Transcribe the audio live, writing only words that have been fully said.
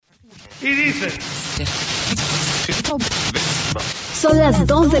Y dice... Son las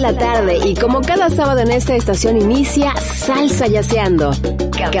 2 de la tarde y como cada sábado en esta estación inicia Salsa Yaceando.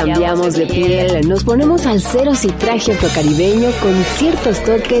 Cambiamos de piel, nos ponemos alceros y traje afrocaribeño con ciertos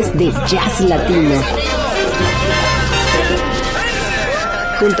toques de jazz latino.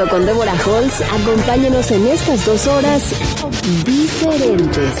 Junto con Deborah Holtz, acompáñenos en estas 2 horas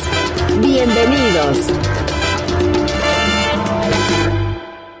diferentes. Bienvenidos.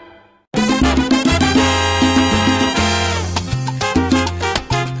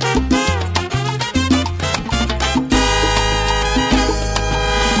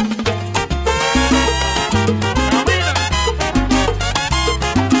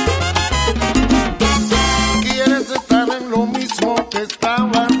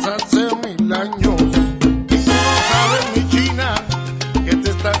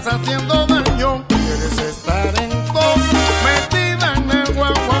 Haciendo daño, quieres estar en todo, metida en el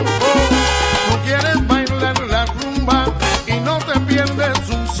guaguancó. Tú quieres bailar la rumba y no te pierdes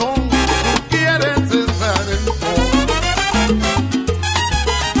un son. Tú quieres estar en todo,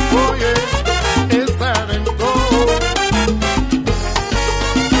 oye, estar en todo.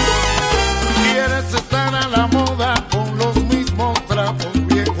 Quieres estar a la moda con los mismos trapos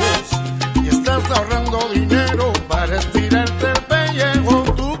viejos y estás ahorrando dinero para estirarte el pellejo.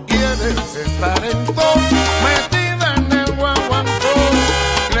 Estar en todo, metida en el guaguancó,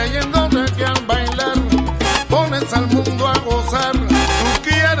 creyéndote que al bailar pones al mundo a gozar. Tú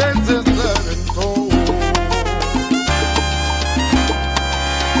quieres estar en todo.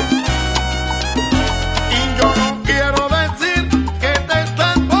 Y yo no quiero decir que te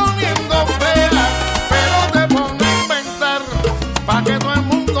estás poniendo fea, pero te pongo a inventar pa' que todo el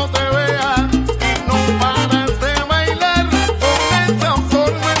mundo te vea y no paras de bailar con esa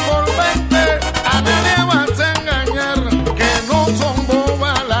forma envolvente. A nadie vas a engañar, que no son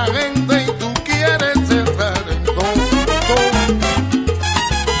boba la gente y tú quieres estar en todo.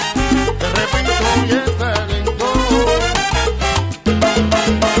 De repente voy a estar en todo.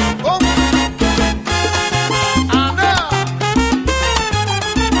 Ana.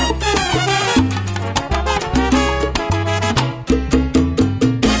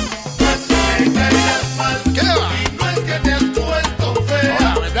 Que caigas mal, ¿qué va? Y no es que te has puesto fea,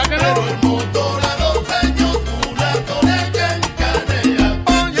 la verdad que no. Pero el motor a los años mulato le encanea.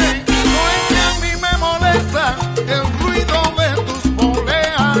 Oye, y no es que a mí me molesta el ruido de tus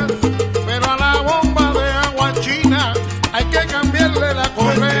poleas, pero a la bomba de agua china hay que cambiarle la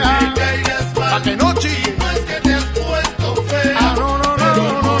correa. Pa' que no chille. No es que te has puesto fea. Ah, no.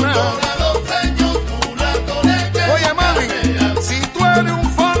 Oye, mami, si tú eres un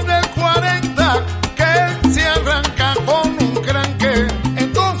Ford del 40 que se arranca con un cranque,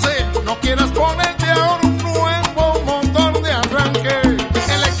 entonces no quieras ponerte ahora un nuevo motor de arranque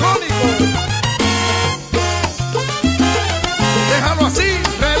electrónico. Déjalo así,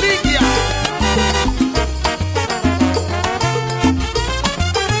 reliquia.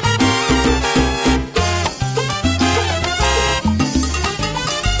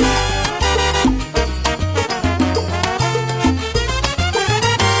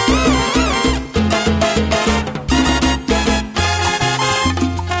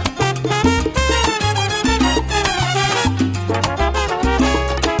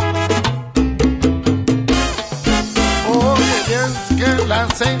 Oye, y es que la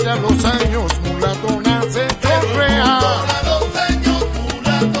seña los años mulato nace chorrea.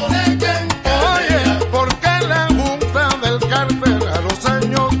 Oye, porque la junta del cártel a los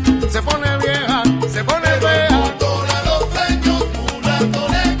años se pone vieja, se pone fea.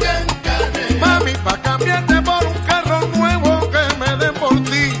 Mami, pa' cambiarte por un carro nuevo que me den por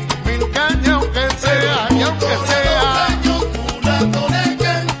ti 1000 cañas aunque sea, y aunque sea.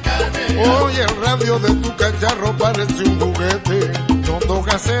 Oye, el radio de tu cacharro parece un juguete. No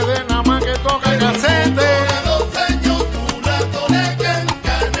toca CD, nada más que toca casete.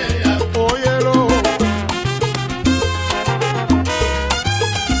 Óyelo.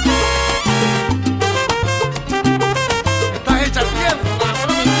 Estás hecha tierra,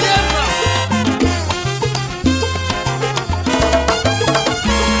 la mi tierra.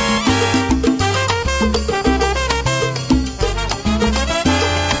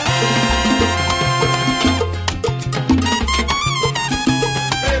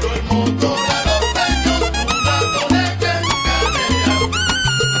 Pero el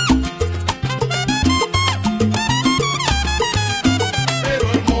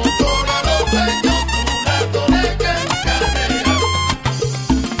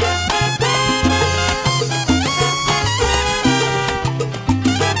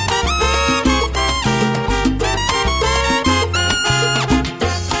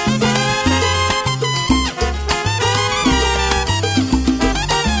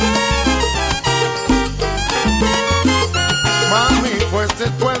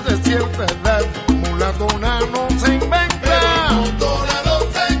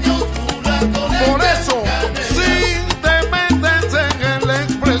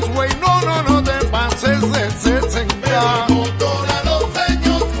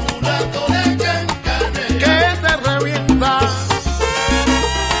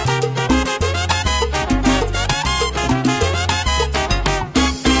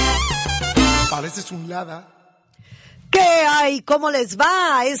nada. ¿Qué hay? ¿Cómo les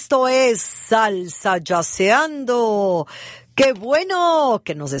va? Esto es Salsa Yaceando. Qué bueno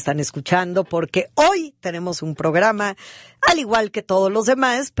que nos están escuchando porque hoy tenemos un programa al igual que todos los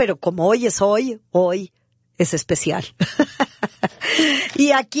demás, pero como hoy es especial.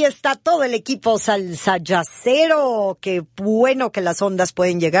 Y aquí está todo el equipo Salsa Yacero. Qué bueno que las ondas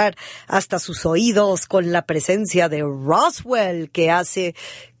pueden llegar hasta sus oídos con la presencia de Roswell, que hace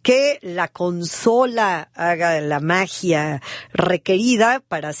que la consola haga la magia requerida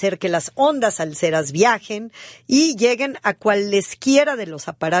para hacer que las ondas salseras viajen y lleguen a cualesquiera de los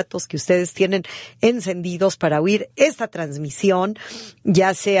aparatos que ustedes tienen encendidos para oír esta transmisión,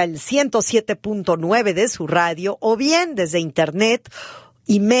 ya sea el 107.9 de su radio o bien desde internet,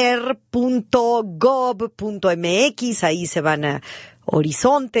 imer.gov.mx, ahí se van a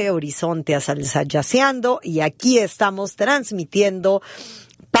Horizonte a Salsa Yaceando y aquí estamos transmitiendo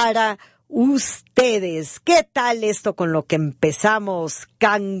para ustedes. ¿Qué tal esto con lo que empezamos?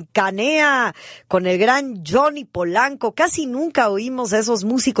 Cancanea con el gran Johnny Polanco. Casi nunca oímos a esos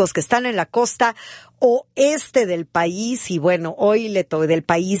músicos que están en la costa oeste del país y bueno, hoy del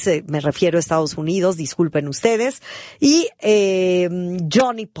país me refiero a Estados Unidos, disculpen ustedes, y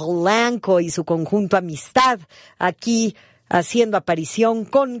Johnny Polanco y su conjunto Amistad aquí haciendo aparición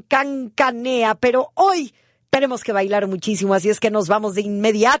con Cancanea, pero hoy tenemos que bailar muchísimo, así es que nos vamos de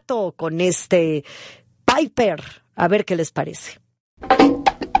inmediato con este Piper. A ver qué les parece.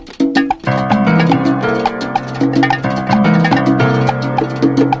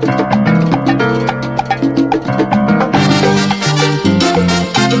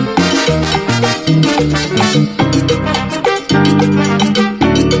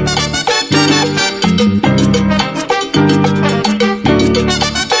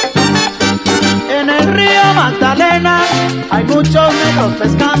 Magdalena, hay muchos negros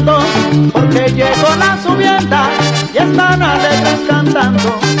pescando, porque llegó la subienda y están alegres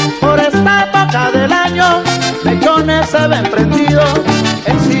cantando. Por esta época del año, lechones se ven prendidos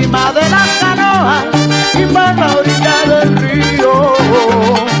encima de las canoas y por la orilla del río.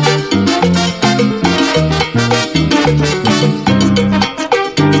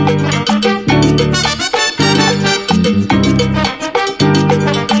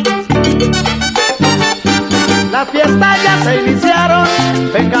 Las fiestas ya se iniciaron,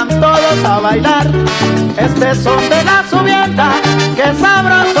 vengan todos a bailar este son de la subienda, que es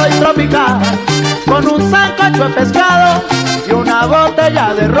sabroso y tropical. Con un sancocho de pescado y una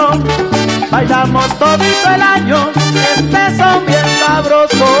botella de ron, bailamos todito el año, este son bien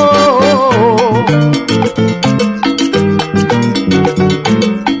sabroso.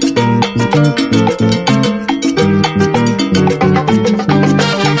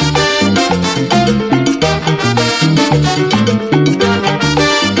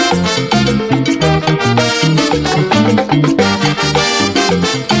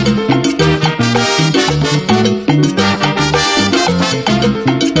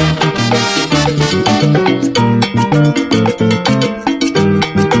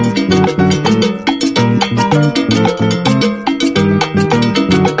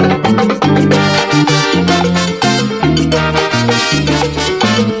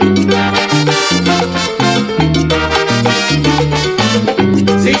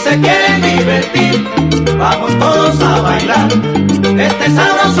 Vamos todos a bailar este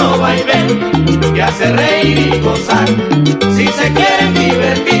sabroso vaivén que hace reír y gozar. Si se quieren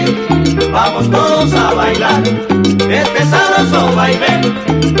divertir, vamos todos a bailar este sabroso vaivén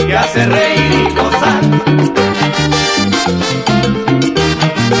que hace reír y gozar.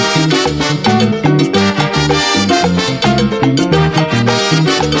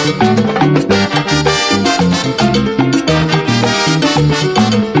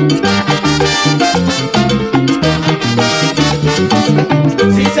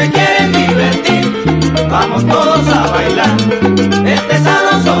 Vamos todos a bailar este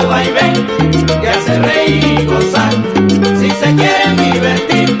sabroso vaivén que hace reír y gozar. Si se quieren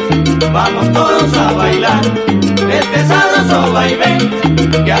divertir, vamos todos a bailar este sabroso vaivén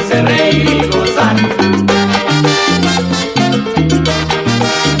que hace reír y gozar.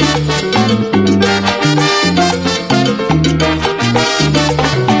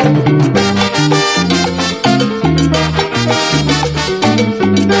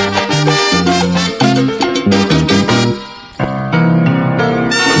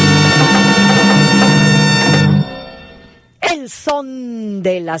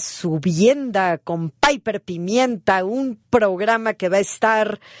 De la Subienda con Piper Pimienta, un programa que va a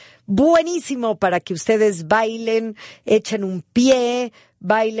estar buenísimo para que ustedes bailen, echen un pie,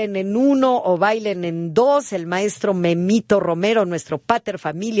 bailen en 1 o bailen en 2. El maestro Memito Romero, nuestro pater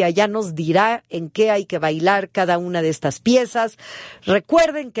familia, ya nos dirá en qué hay que bailar cada una de estas piezas.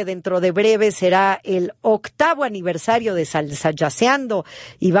 Recuerden que dentro de breve será el 8º aniversario de Salsa Jazzeando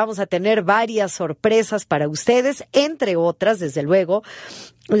y vamos a tener varias sorpresas para ustedes, entre otras, desde luego,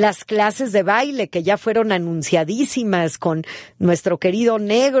 las clases de baile que ya fueron anunciadísimas con nuestro querido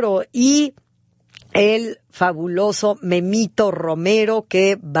Negro y el fabuloso Memito Romero,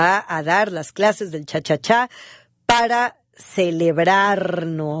 que va a dar las clases del cha-cha-cha para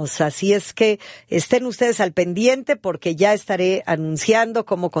celebrarnos. Así es que estén ustedes al pendiente porque ya estaré anunciando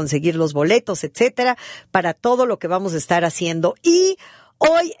cómo conseguir los boletos, etcétera, para todo lo que vamos a estar haciendo. Y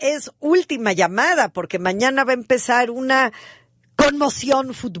hoy es última llamada porque mañana va a empezar una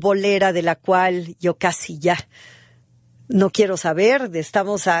conmoción futbolera de la cual yo casi ya no quiero saber.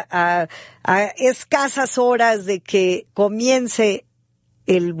 Estamos a escasas horas de que comience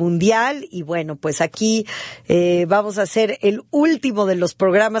el Mundial y bueno, pues aquí vamos a hacer el último de los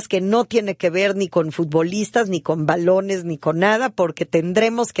programas que no tiene que ver ni con futbolistas, ni con balones, ni con nada, porque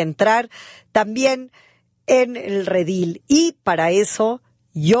tendremos que entrar también en el redil y para eso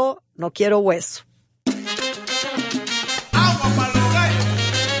yo no quiero hueso.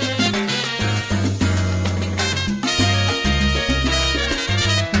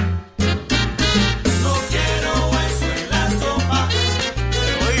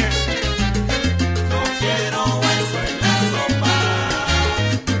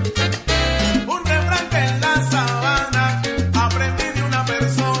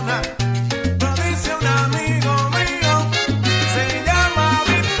 Amigo mío, se llama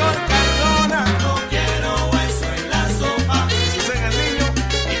Víctor Cardona.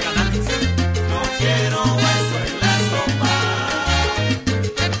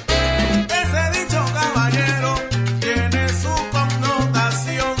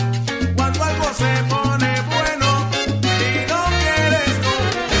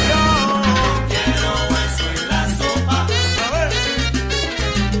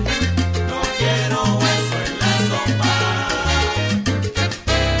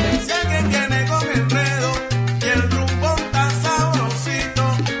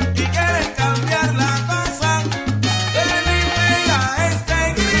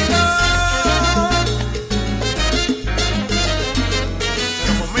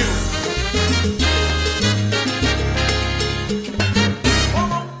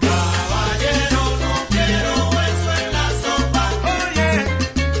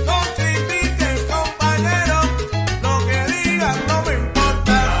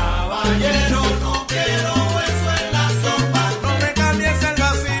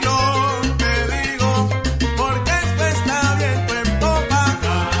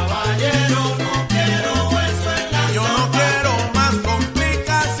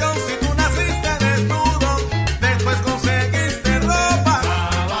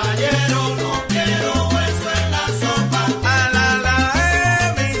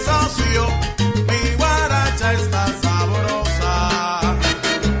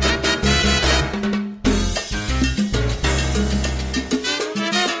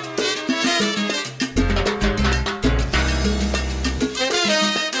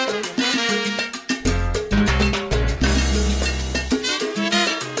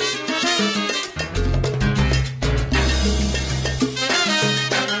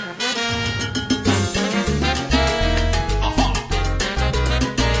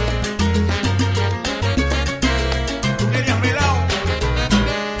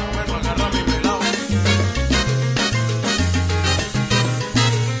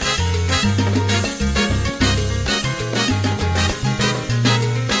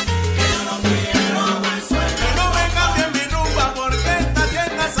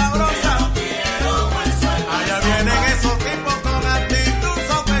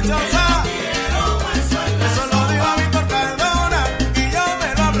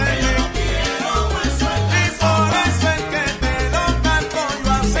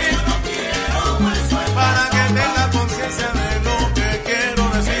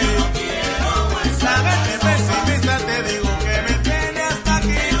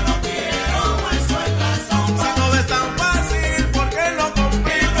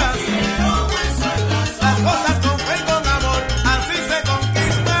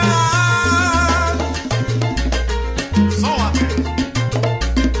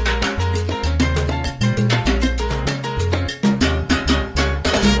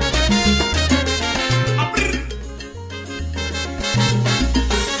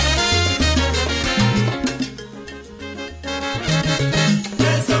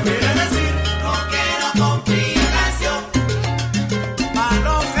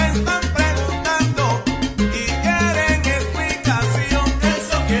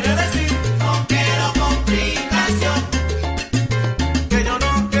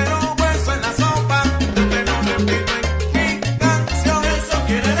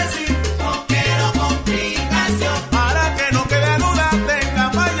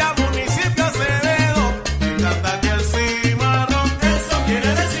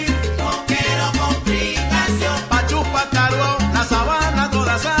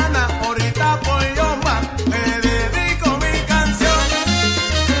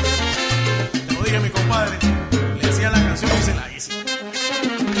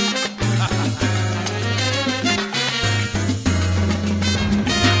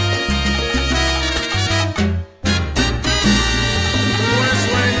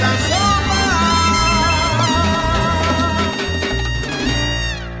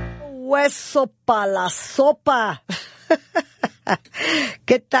 hueso pa' la sopa.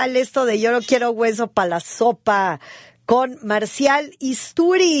 ¿Qué tal esto de yo no quiero hueso pa' la sopa? Con Marcial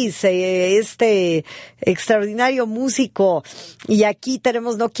Isturiz, este extraordinario músico. Y aquí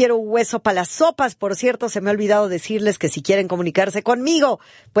tenemos No quiero hueso para las sopas. Por cierto, se me ha olvidado decirles que si quieren comunicarse conmigo,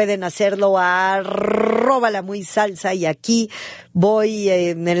 pueden hacerlo a @lamuisalsa. Y aquí voy,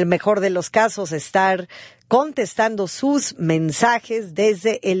 en el mejor de los casos, estar contestando sus mensajes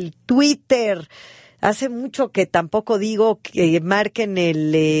desde el Twitter. Hace mucho que tampoco digo que marquen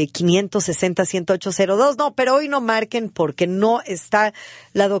el 560-10802. No, pero hoy no marquen porque no está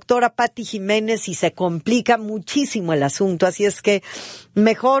la doctora Patti Jiménez y se complica muchísimo el asunto. Así es que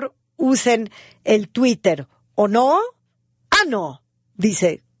mejor usen el Twitter. ¿O no? ¡Ah, no!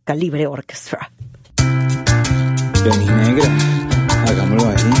 Dice Calibre Orchestra. Vení, negra. Hagámoslo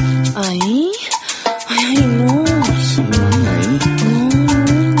ahí. ¿Ahí? Ay, no. Sí, mami, ahí.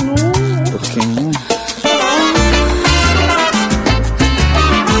 No. ¿Por qué no?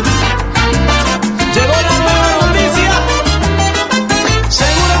 Llegó la nueva noticia,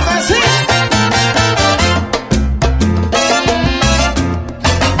 seguro que sí.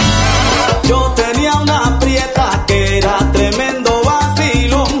 Yo tenía una prieta que era tremendo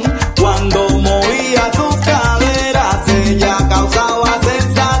vacilón. Cuando movía sus caderas, ella causaba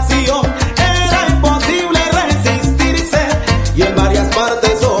sensación. Era imposible resistirse y en varias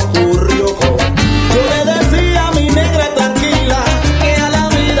partes ocurrió. Yo le decía a mi negra tranquila que a la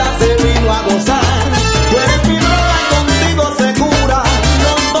vida se vino a gozar. Tú eres mi droga y contigo se cura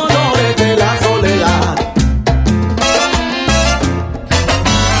los dolores de la soledad.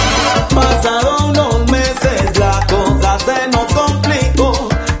 Pasados unos meses la cosa se nos complicó.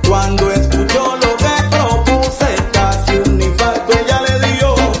 Cuando escuchó lo que propuse, casi un infarto ella le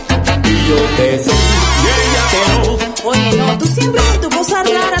dio. Y yo que sí, y ella que no. Oye, no, tú siempre con tu cosa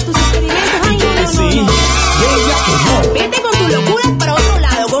rara, tus experimentos. Ay, no, no, Sí, no, no. y ella que no. Vete con tus locuras para otro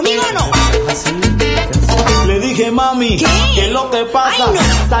lado, conmigo no. Le dije, mami, ¿Qué? ¿qué es lo que pasa? Ay,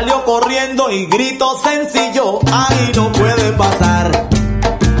 no. Salió corriendo y grito sencillo, ahí no puede pasar.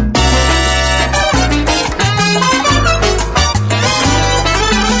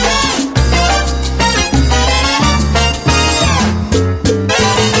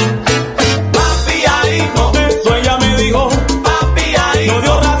 Papi, ahí no. Eso ella me dijo. Papi, ahí no. No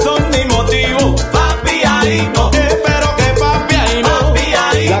dio razón ni motivo. Papi, ahí no. Espero que papi, ahí no. Papi,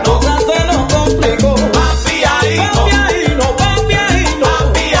 ahí la cosa se nos complicó. Papi, ahí no. Papi, ahí no. Papi, ahí no.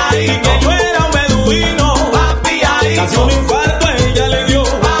 Papi, ahí no. Y que yo era un beduino. Papi, ahí casi un infarto ella le dio.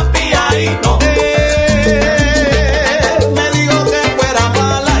 Papi, ahí no. Me dijo que fuera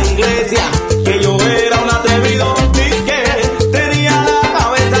para la iglesia, que yo era un atrevido, que tenía la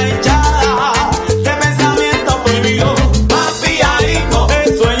cabeza hinchada de pensamiento prohibido. Papi, ahí no.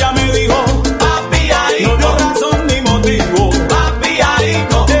 Eso ella me dijo. Papi, ahí no. Dio razón ni motivo. Papi, ahí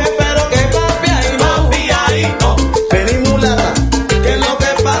no. Espero que papi, ahí no. Papi, ahí no. Vení, mulata, ¿qué es lo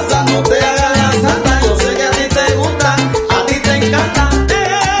que pasa? No te hagas la santa. Yo sé que a ti te gusta, a ti te encanta.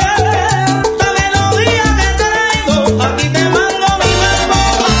 La melodía que traigo, aquí te mando mi verbo.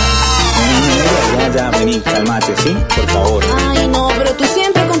 Ya, vení, calmate, ¿sí? Por favor. Ay, no, pero tú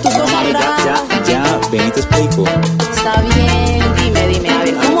siempre con tus cosas raras. Ya, vení, te explico. Está bien, dime, a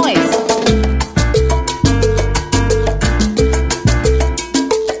ver, ¿cómo es?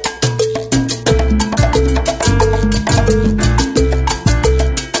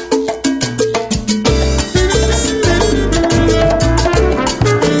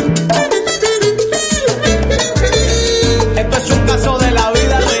 Esto es un caso de la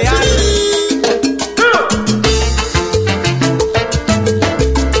vida real.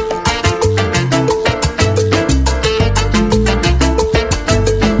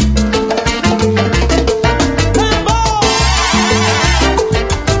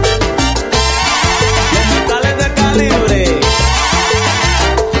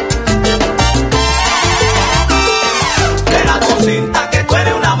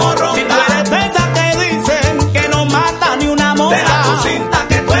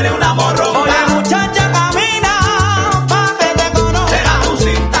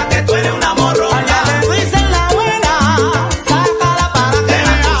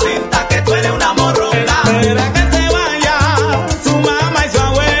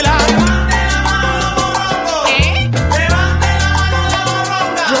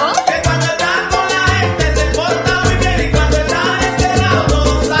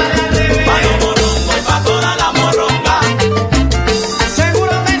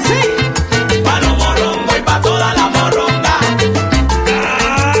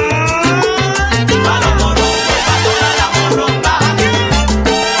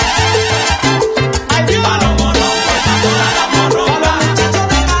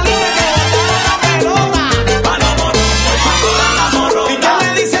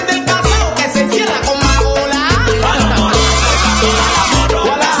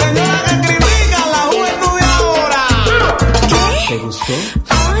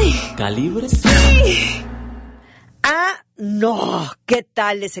 ¿Calibre? Ah, no, ¿qué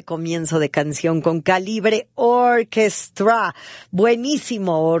tal ese comienzo de canción con Calibre Orchestra?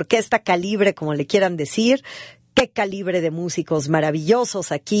 Buenísimo, Orquesta Calibre, como le quieran decir. Qué calibre de músicos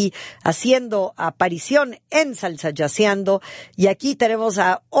maravillosos aquí haciendo aparición en Salsa Yaceando. Y aquí tenemos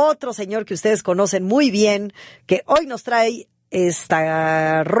a otro señor que ustedes conocen muy bien, que hoy nos trae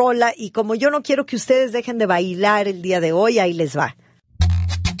esta rola. Y como yo no quiero que ustedes dejen de bailar el día de hoy, ahí les va.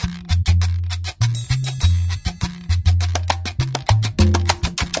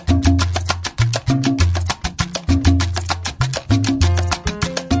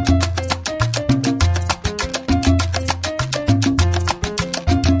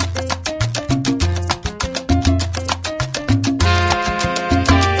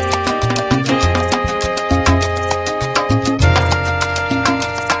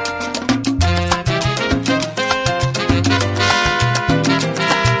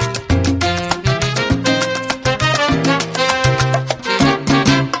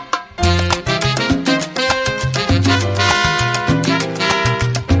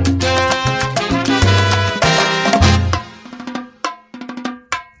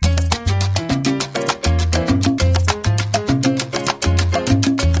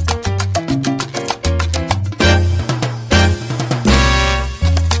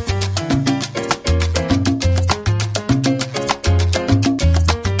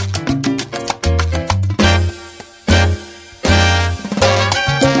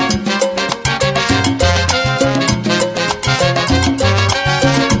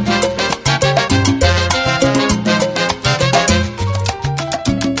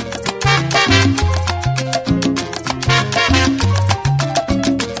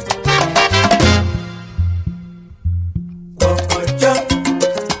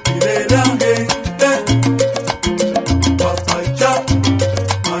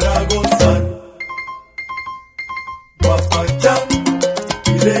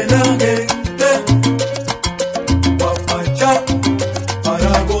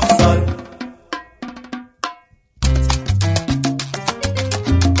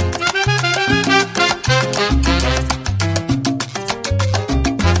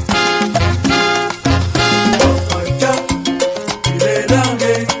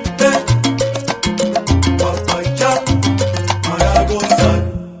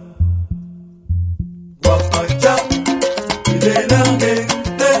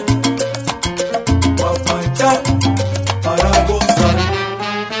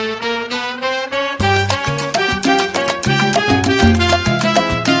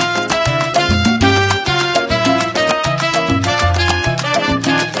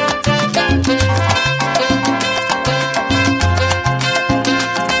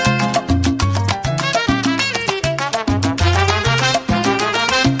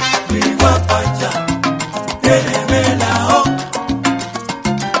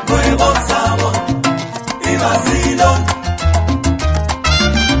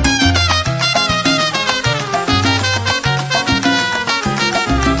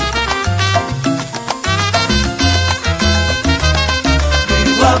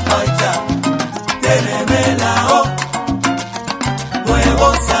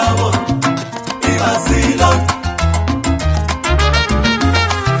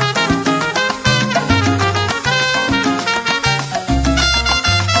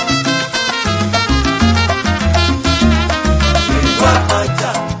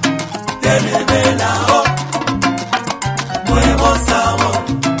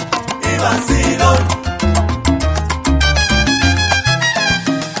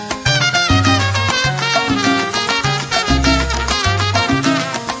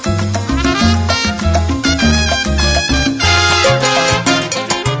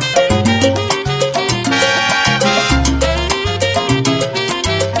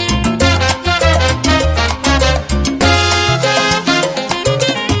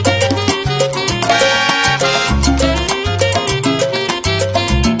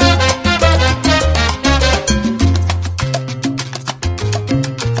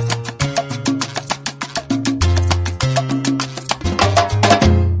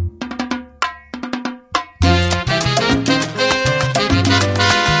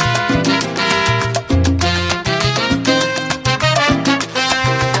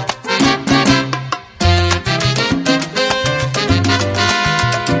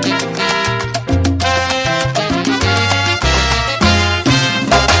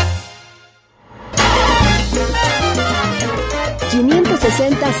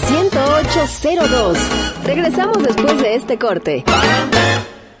 Regresamos después de este corte.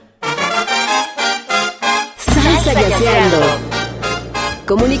 Salsa Yaceando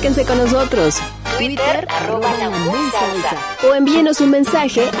Comuníquense con nosotros. Twitter, @lamusalsa. O envíenos un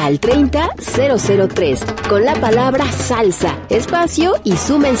mensaje al 30003 con la palabra salsa, espacio y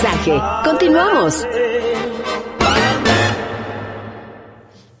su mensaje. Continuamos.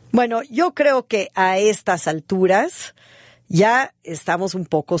 Bueno, yo creo que a estas alturas ya estamos un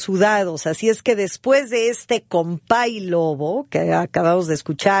poco sudados, así es que después de este Compay Lobo que acabamos de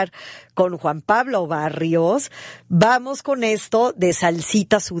escuchar con Juan Pablo Barrios, vamos con esto de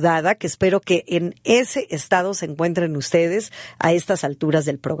salsita sudada, que espero que en ese estado se encuentren ustedes a estas alturas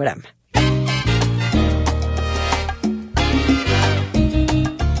del programa.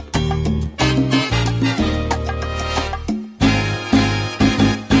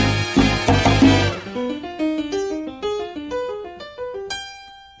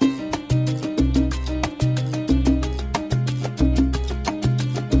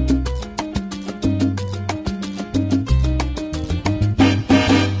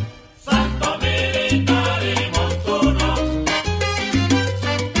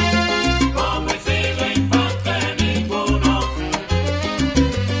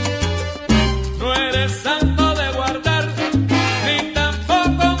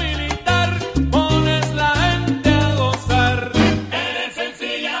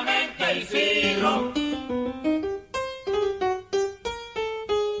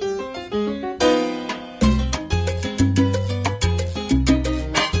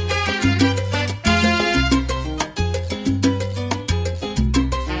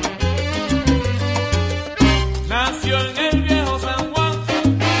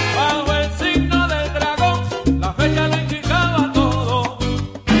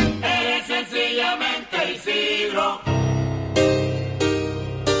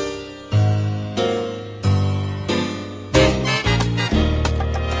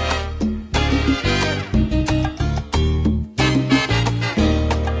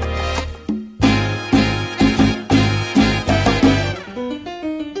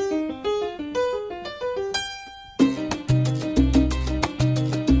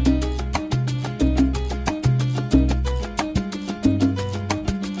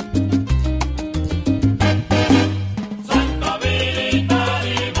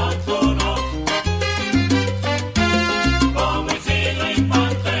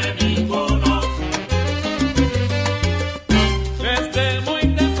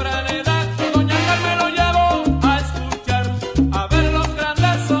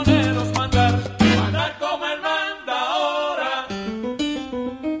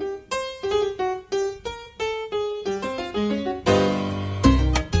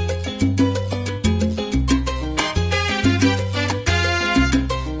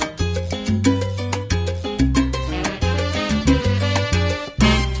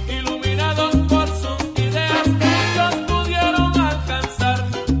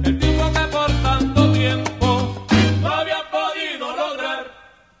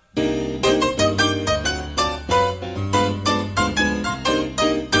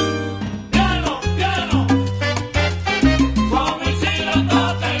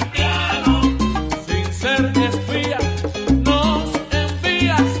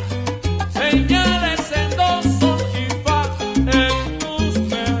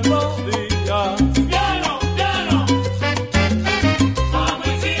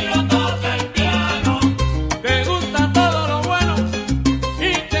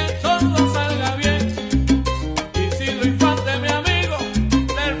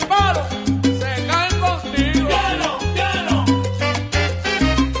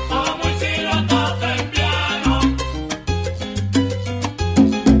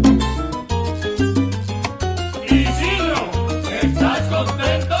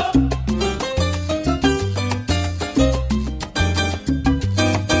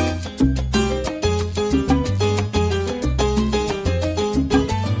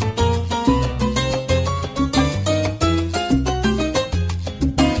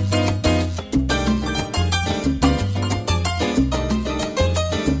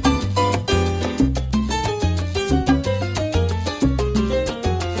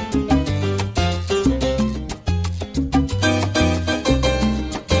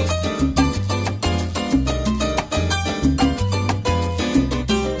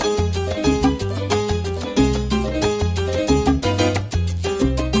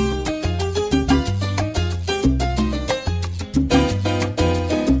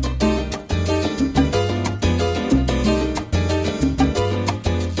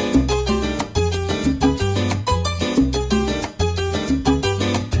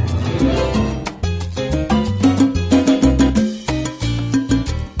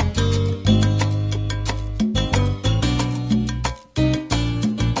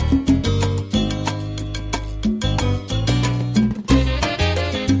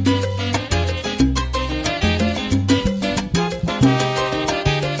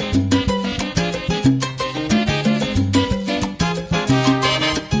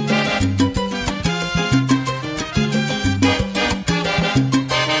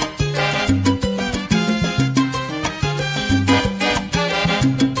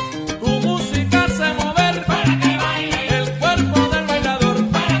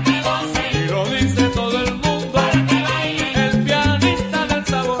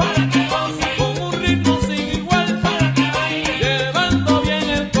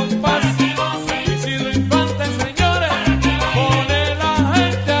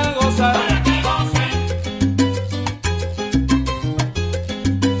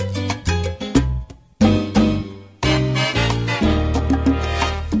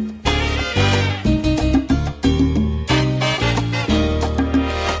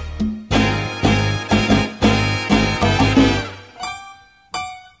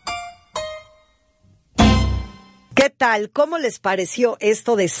 tal? ¿Cómo les pareció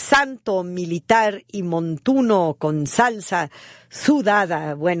esto de Santo, Militar y Montuno con salsa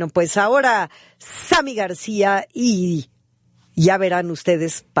sudada? Bueno, pues ahora Sammy García y ya verán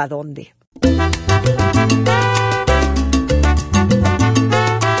ustedes pa' dónde.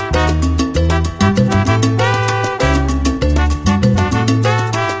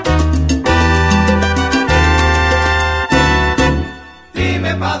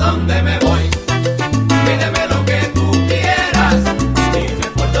 Dime pa' dónde me voy, pídeme lo que tú quieras. Dime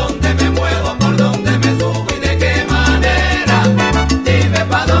por dónde me muevo, por dónde me subo y de qué manera. Dime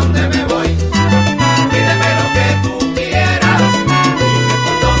pa' dónde me voy, pídeme lo que tú quieras. Dime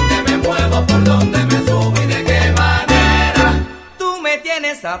por dónde me muevo, por dónde me subo y de qué manera. Tú me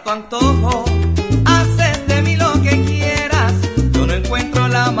tienes a tu antojo, haces de mí lo que quieras. Yo no encuentro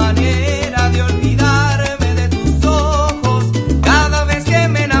la manera de olvidarme de tus ojos. Cada vez que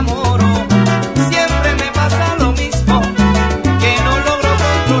me enamoro, siempre me pasa lo mismo, que no logro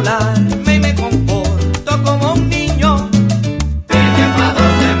controlarme y me comporto como un niño. Dime pa'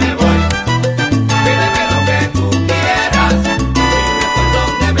 dónde me voy, pídeme lo que tú quieras. Dime por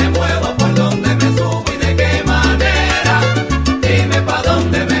dónde me muevo, por dónde me subo y de qué manera. Dime pa'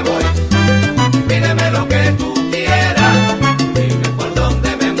 dónde me voy, pídeme lo que tú quieras. Dime por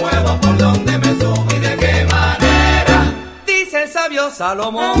dónde me muevo, por dónde me subo y de qué manera. Dice el sabio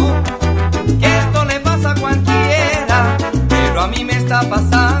Salomón que esto le pasa a cualquiera, pero a mí me está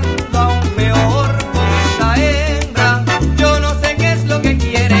pasando aún peor con esta hembra. Yo no sé qué es lo que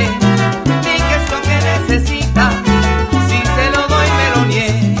quiere, ni qué es lo que necesita. Si se lo doy me lo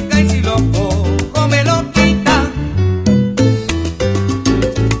niega y si lo cojo me lo quita.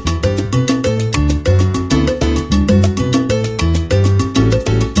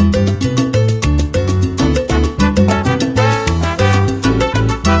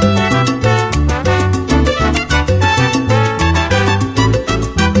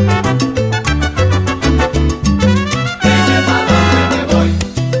 Dime pa' dónde me voy,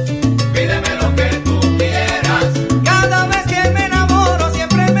 pídeme lo que tú quieras. Cada vez que me enamoro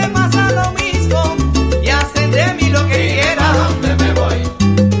siempre me pasa lo mismo y hacen de mí lo que quieran. Dime pa' dónde me voy,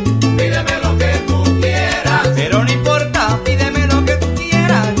 pídeme lo que tú quieras. Pero no importa, pídeme lo que tú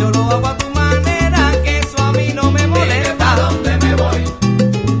quieras. Yo lo hago a tu manera, que eso a mí no me molesta. Dime pa' dónde me voy,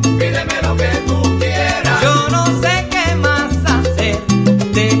 pídeme lo que tú quieras. Yo no sé qué más hacer,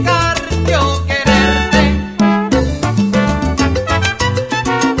 dejar yo quererte.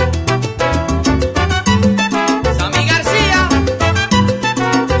 Sammy García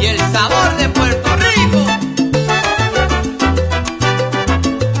y el sabor de Puerto Rico.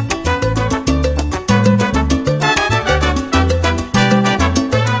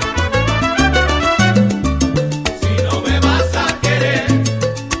 Si no me vas a querer,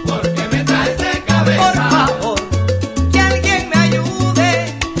 ¿por qué me traes de cabeza? Por favor, que alguien me ayude,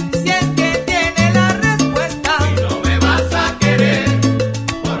 si es que tiene la respuesta. Si no me vas a querer,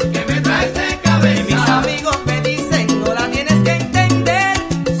 ¿por qué me traes de cabeza? Y mis amigos me dicen, no la tienes que entender,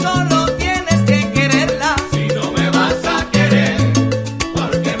 solo tienes que quererla. Si no me vas a querer,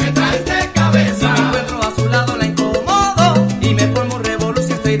 ¿por qué me traes de cabeza? Si me encuentro a su lado la incomodo y me formo un revolú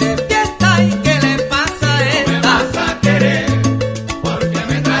si estoy de fiesta. ¿Y qué le pasa a esta? No me vas a querer, ¿por qué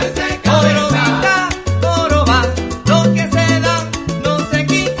me traes de cabeza? Oro va, lo que se da no se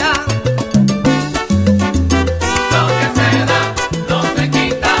quita. Lo que se da no se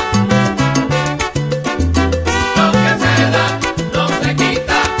quita. Lo que se da no se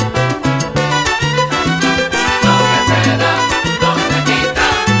quita. Lo que se da no se quita.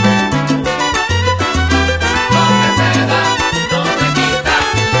 Lo que se da no se quita.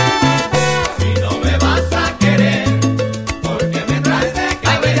 Si no me vas a querer, ¿por qué me traes de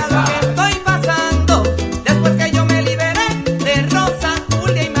cabeza? Ay, mira lo que estoy pasando después que yo me liberé de Rosa,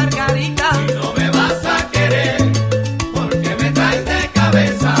 Julia y Margarita. Si no me vas a querer, ¿por qué me traes de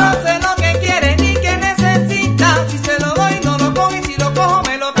cabeza? No sé lo que quiere ni qué necesita. Si se lo doy no lo cojo y si lo cojo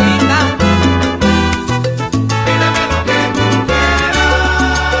me lo quita. Pídeme lo que tú quieras.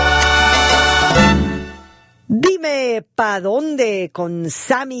 Dime pa' dónde con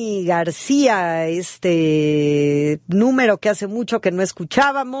Sammy García, este número que hace mucho que no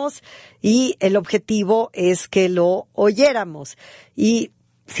escuchábamos y el objetivo es que lo oyéramos. Y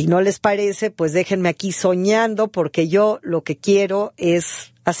si no les parece, pues déjenme aquí soñando porque yo lo que quiero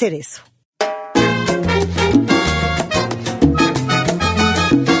es hacer eso.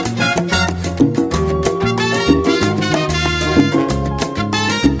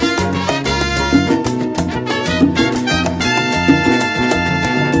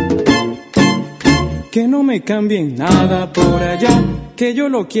 Que no me cambien nada por allá, que yo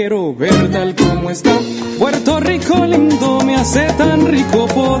lo quiero ver tal como está. Puerto Rico lindo, me hace tan rico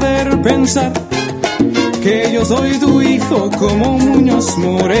poder pensar que yo soy tu hijo como Muñoz,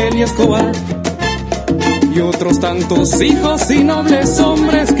 Morel y Escobar, y otros tantos hijos y nobles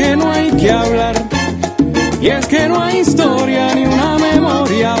hombres que no hay que hablar. Y es que no hay historia ni una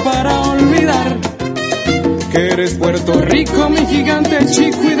memoria para olvidar que eres Puerto Rico, mi gigante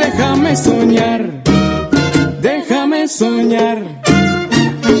chico, y déjame soñar, déjame soñar.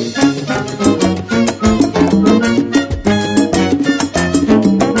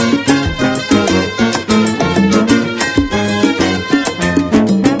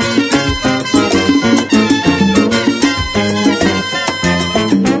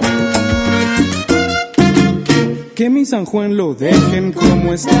 Que mi San Juan lo dejen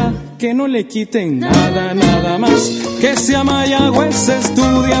como está, que no le quiten nada, nada más, que sea Mayagüez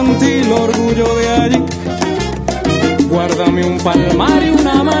estudiantil, orgullo de allí. Guárdame un palmar y un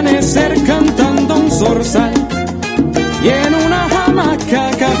amanecer cantando un zorzal, y en una hamaca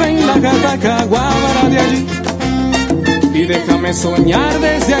café en la Cataca, Guábara de allí. Y déjame soñar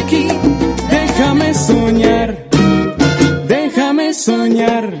desde aquí, déjame soñar, déjame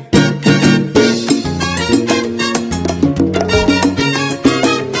soñar.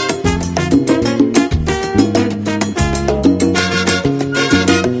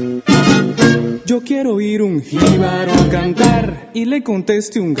 Yo quiero oír un jíbaro cantar y le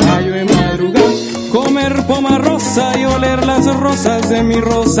conteste un gallo de madrugada, comer poma rosa y oler las rosas de mi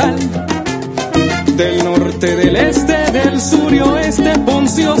rosal. Del norte, del este, del sur y oeste,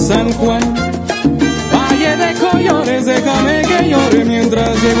 Poncio, San Juan, Valle de Collores, déjame que llore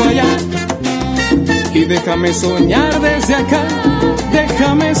mientras llego allá. Y déjame soñar desde acá,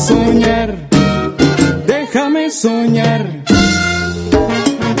 déjame soñar, déjame soñar.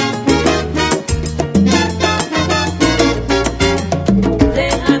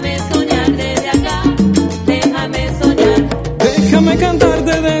 Déjame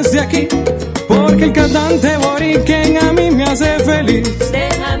cantarte desde aquí, porque el cantante boriquen a mí me hace feliz.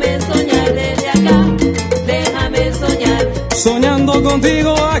 Déjame soñar desde acá, déjame soñar. Soñando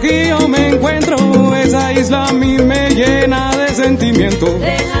contigo aquí yo me encuentro, esa isla a mí me llena de sentimiento.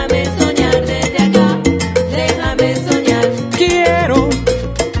 Déjame soñar desde acá, déjame soñar. Quiero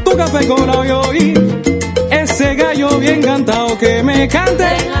tu café colado y ese gallo bien cantado que me cante.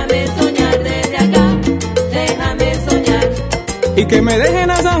 Déjame soñar desde acá, déjame soñar. Y que me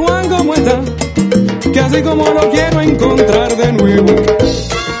dejen a San Juan como está, que así como lo quiero encontrar de nuevo.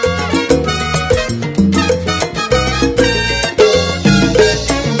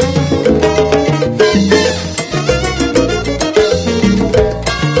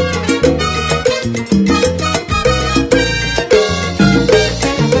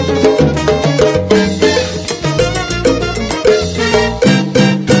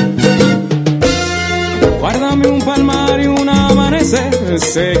 Guárdame un palmar y un amanecer,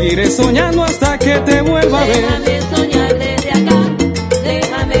 seguiré soñando hasta que te vuelva a ver. Déjame soñar desde acá,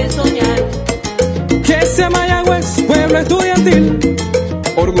 déjame soñar. Que sea Mayagüez, pueblo estudiantil,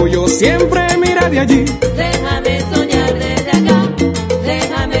 orgullo siempre mira de allí. Déjame soñar desde acá,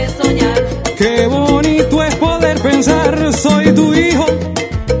 déjame soñar. Qué bonito es poder pensar, soy tu hijo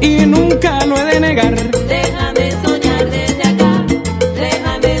y nunca lo he de negar. Déjame soñar desde acá,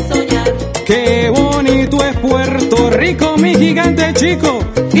 déjame soñar. Qué bonito es Puerto Rico, mi gigante chico,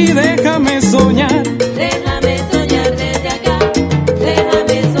 y déjame soñar. Déjame soñar desde acá,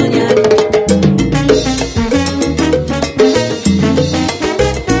 déjame soñar.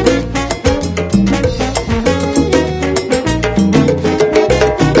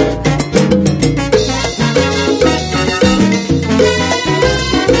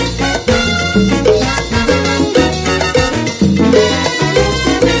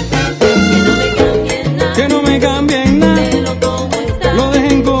 Que no me cambien nada, lo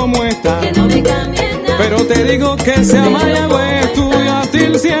dejen como está. Pero te digo que sea Mayagüez,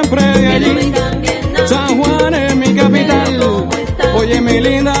 estudiantil siempre de allí. San Juan es mi capital, oye mi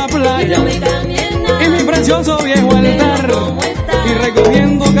linda playa y mi precioso viejo altar. Y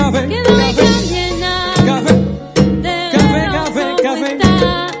recogiendo café, café, café, café, café,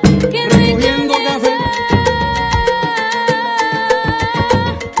 recogiendo café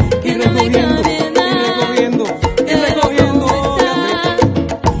y recogiendo.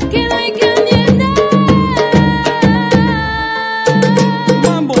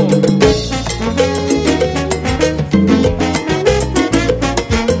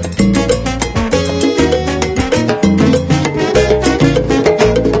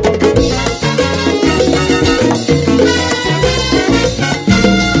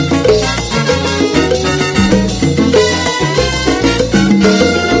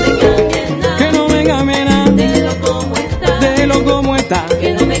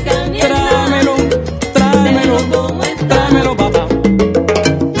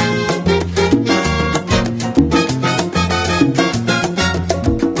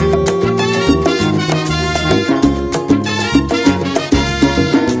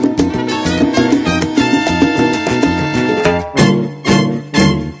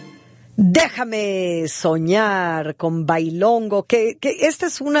 Déjame soñar con Bailongo, que este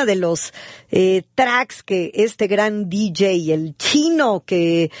es uno de los tracks que este gran DJ, el Chino,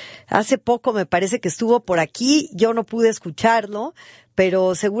 que hace poco me parece que estuvo por aquí, yo no pude escucharlo,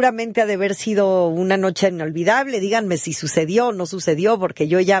 pero seguramente ha de haber sido una noche inolvidable. Díganme si sucedió o no sucedió, porque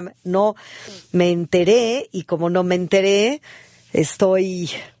yo ya no me enteré, y como no me enteré,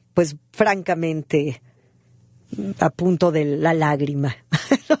 estoy, pues, francamente a punto de la lágrima.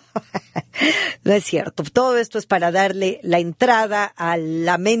 No es cierto. Todo esto es para darle la entrada al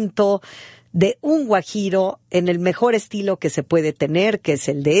lamento de un guajiro en el mejor estilo que se puede tener, que es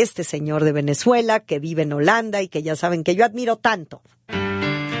el de este señor de Venezuela, que vive en Holanda y que ya saben que yo admiro tanto.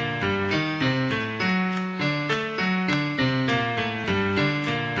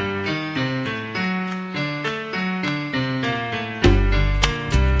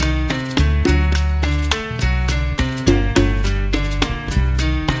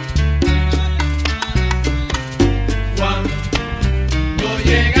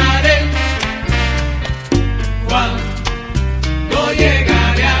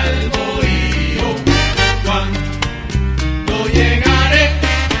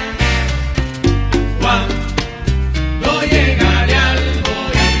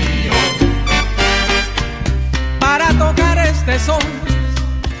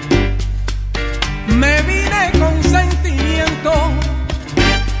 Me vine con sentimiento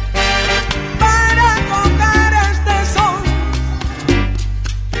para tocar este son.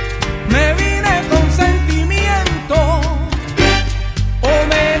 Me vine con sentimiento,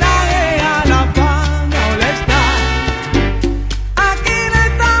 homenaje a la fama all star. Aquí le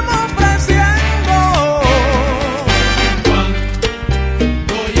estamos ofreciendo.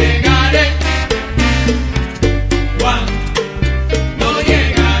 Cuando llegaré, cuando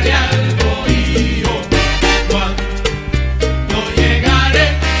llegaré al bohío, cuando llegaré,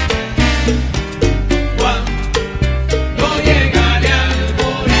 cuando llegaré al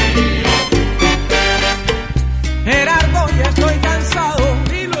bohío. Gerardo, ya estoy cansado.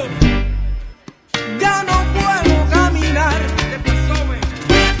 Dilo. Ya no puedo caminar. ¿Qué pasó, güey?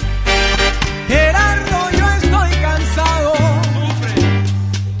 Gerardo, yo estoy cansado. Sufre.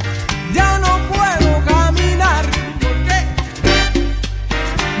 Ya no puedo caminar. ¿Por qué?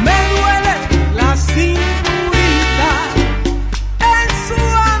 Me duele la cinturita. Eso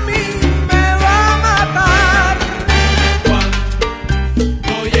a mí me va a matar.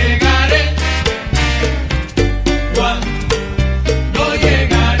 Cuando llegaré, cuando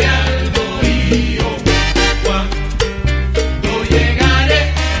llegaré al bohío, cuando llegaré,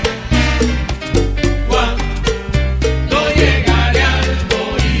 cuando llegaré al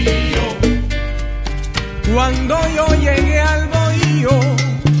bohío. Cuando yo llegué al bohío,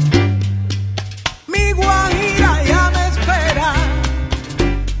 mi guajira ya me espera.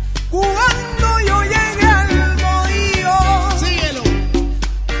 Cuando yo llegué al bohío, síguelo.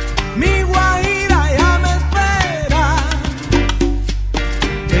 Mi guajira ya me espera.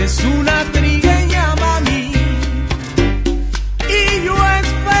 Es una trigueña, mami, y yo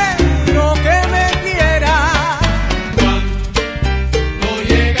espero que me quiera. Cuando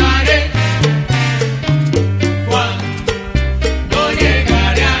llegaré, cuando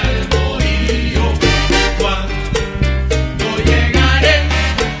llegaré al bohío, cuando llegaré,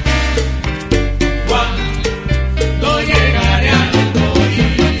 cuando llegaré al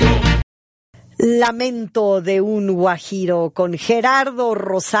bohío. Lamento de un guajiro con Gerardo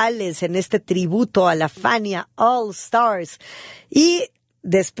Rosales en este tributo a la Fania All Stars. Y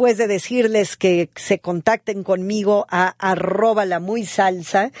después de decirles que se contacten conmigo a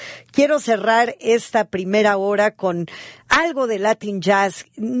 @laMuySalsa, quiero cerrar esta primera hora con algo de Latin Jazz.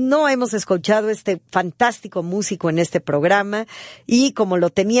 No hemos escuchado este fantástico músico en este programa y como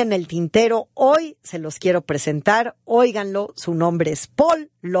lo tenía en el tintero, hoy se los quiero presentar. Óiganlo, su nombre es Paul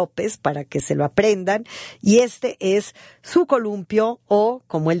López, para que se lo aprendan, y este es su columpio, o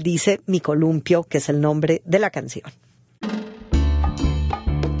como él dice, mi columpio, que es el nombre de la canción.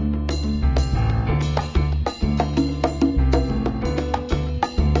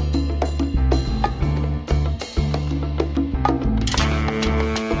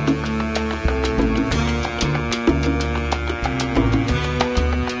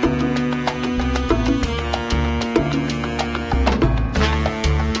 Cuando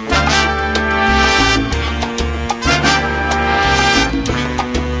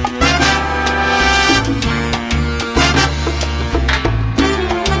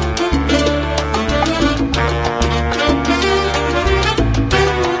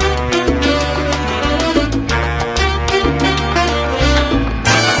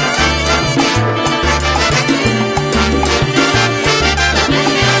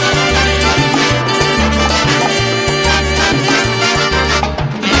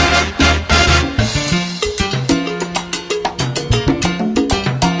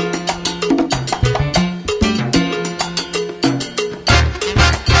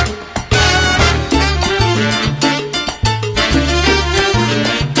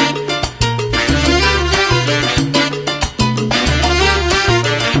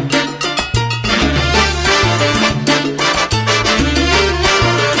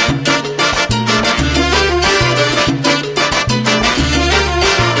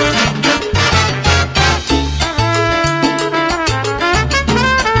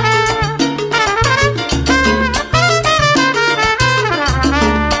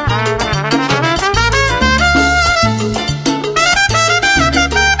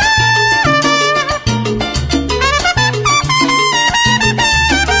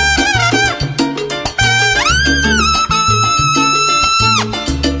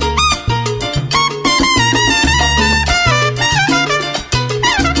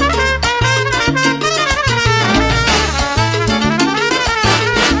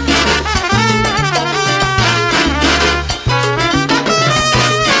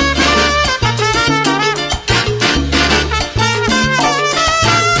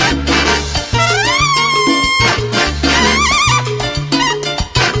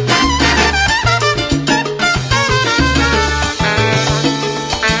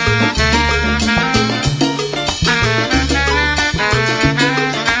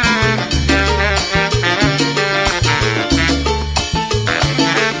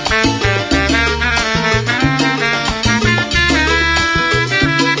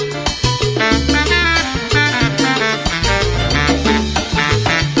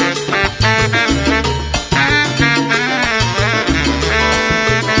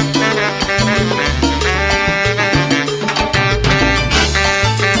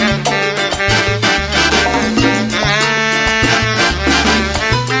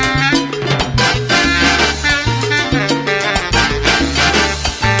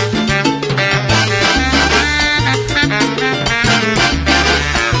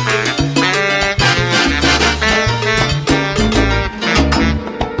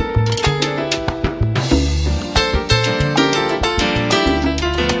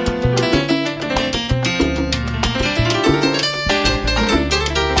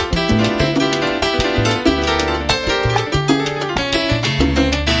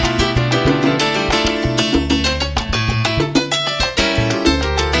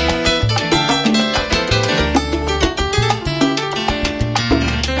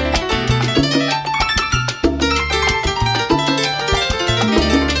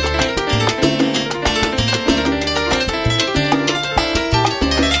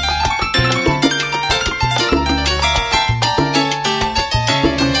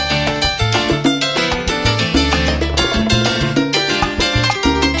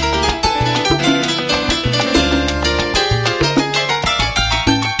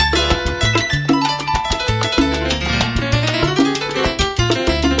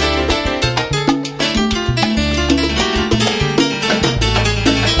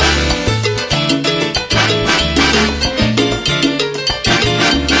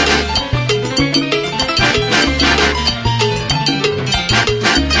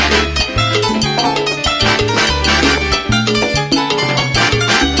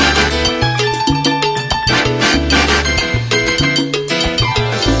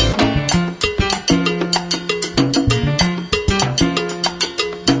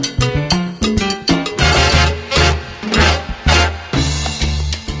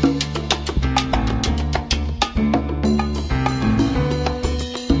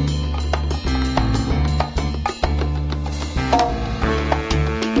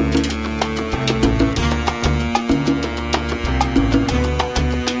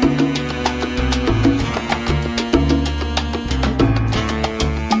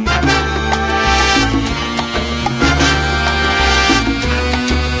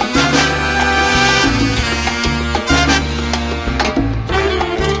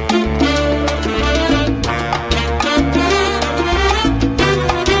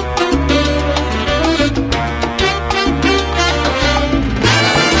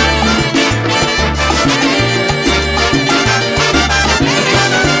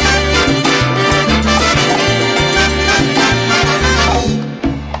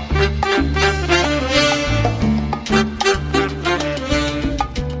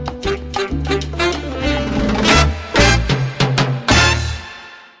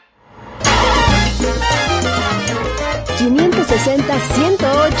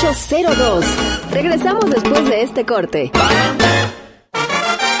 3802. Regresamos después de este corte.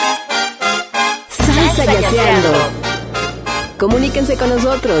 Salsa Yaceando. Comuníquense con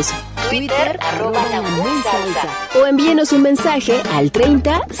nosotros. Twitter, @lamusalsa. O envíenos un mensaje al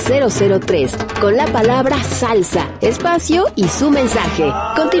 30003 con la palabra salsa, espacio y su mensaje.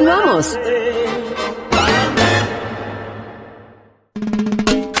 Continuamos.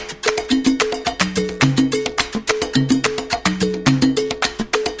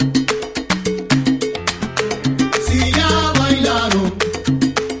 Si ya bailaron,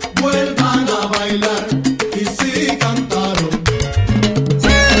 vuelvan a bailar. Y si cantaron,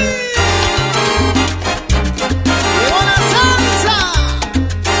 ¡llegó la salsa!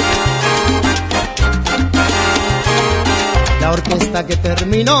 La orquesta que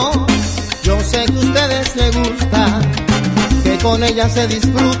terminó, yo sé que a ustedes les gusta, que con ella se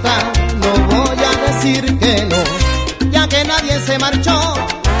disfruta. No voy a decir que no, ya que nadie se marchó.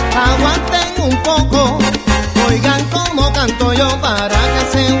 Aguanten un poco, oigan cómo canto yo para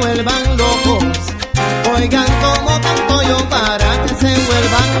que se vuelvan locos. Oigan cómo canto yo para que se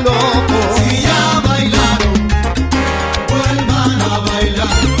vuelvan locos. Si ya bailaron, vuelvan a bailar.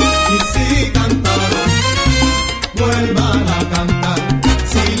 Y si cantaron, vuelvan a cantar.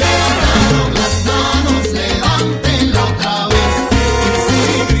 Si levantaron las manos, levántenla otra vez. Y si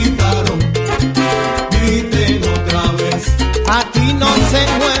gritaron, griten otra vez. Aquí no se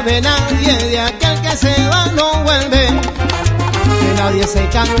mueve nadie, de aquel que se va no vuelve. Que nadie se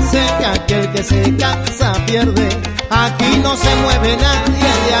canse, que aquel que se cansa pierde. Aquí no se mueve nadie,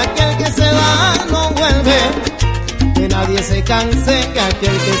 de aquel que se va no vuelve. Que nadie se canse, que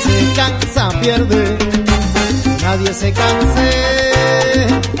aquel que se cansa pierde. Que nadie se canse.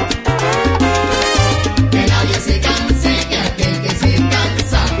 Que nadie se canse, que aquel que se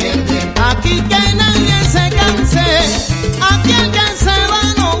cansa pierde. Aquí que nadie se canse, aquel que se va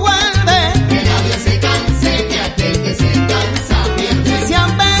no vuelve. Que nadie se canse, que aquel que se cansa pierde. Si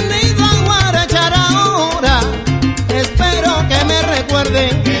han venido a guarachar ahora, espero que me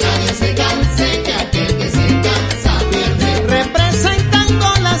recuerden. Que nadie se canse, que aquel que se cansa pierde. Representando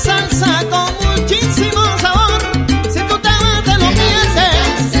la salsa con muchísimo sabor. Si tú te vas te lo pierdes.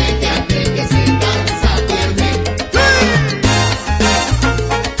 Que aquel que se cansa pierde.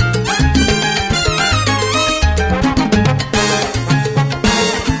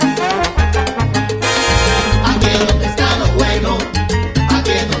 Aquí es donde está lo bueno,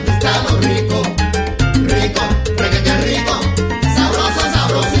 aquí es donde está lo rico, rico, requete rico, sabroso,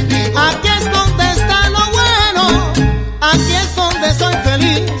 sabroso y rico. Aquí es donde está lo bueno, aquí es donde soy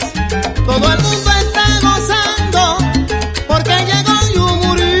feliz. Todo el mundo está gozando porque llegó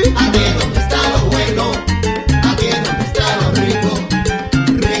Yumuri. Aquí es donde está lo bueno, aquí es donde está lo rico,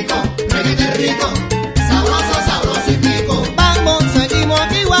 rico, requete rico, sabroso, sabroso y rico. Vamos, seguimos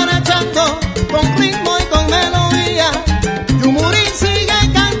aquí guarachando con ritmo y con melodía. Yumuri sigue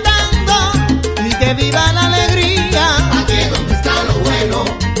cantando y que viva la alegría. Aquí es donde está lo bueno,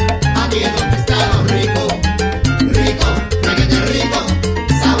 aquí es donde está lo rico, rico, requete rico,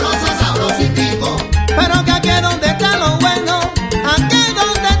 sabroso, sabroso y rico. Pero que aquí es donde está lo bueno, aquí es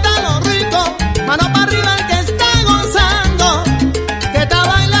donde está lo rico. Mano para arriba el que está gozando, que está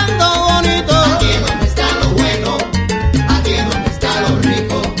bailando bonito. Aquí es donde está lo bueno, aquí es donde está lo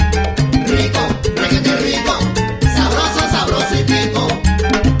rico, rico, requete rico, sabroso, sabroso y rico.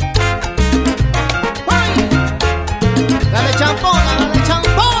 ¡Ay! Dale champola, dale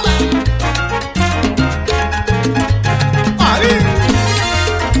champola. ¡Ahí!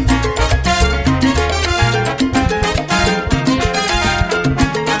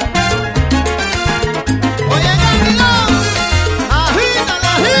 Oye, Camilo, agítale,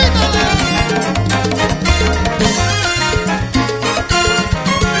 agítale.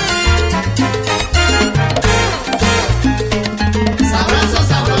 Sabroso,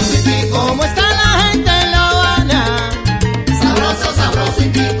 sabroso y rico. ¿Cómo está la gente en La Habana? Sabroso, sabroso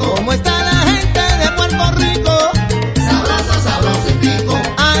y rico. ¿Cómo está la gente de Puerto Rico? Sabroso, sabroso y rico.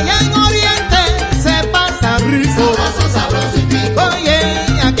 Allá en Oriente se pasa rico. Sabroso, sabroso y rico. Oye,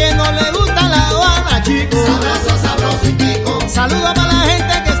 ¿a quién no le gusta La Habana, chicos? Sabroso, sabroso y rico. Saludos para la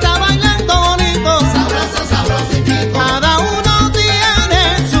gente que está bailando bonito. Sabroso, sabroso y rico. Cada uno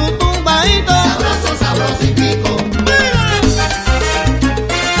tiene su tumbadito. Sabroso, sabroso y rico.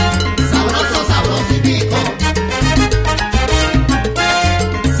 Sabroso, sabroso y rico.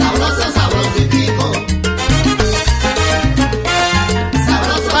 Sabroso, sabroso y rico.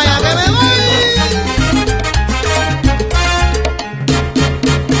 Sabroso, vaya que me voy.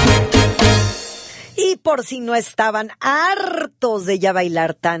 Y por si no estaban hartos de ya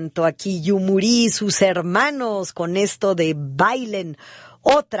bailar tanto, aquí Yumuri y sus hermanos con esto de Bailen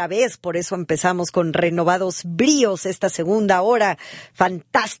otra vez, por eso empezamos con renovados bríos esta segunda hora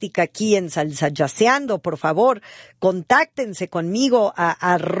fantástica aquí en Salsa Yaceando. Por favor, contáctense conmigo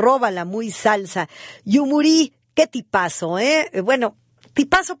a @laMuySalsa. Yumurí, qué tipazo, bueno,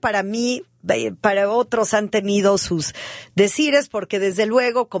 tipazo para mí, para otros han tenido sus decires, porque desde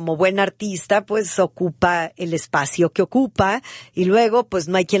luego como buen artista pues ocupa el espacio que ocupa y luego pues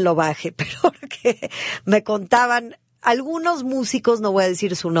no hay quien lo baje, pero que me contaban algunos músicos, no voy a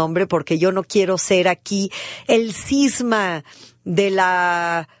decir su nombre porque yo no quiero ser aquí el cisma de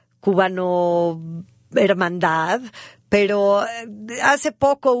la cubano hermandad, pero hace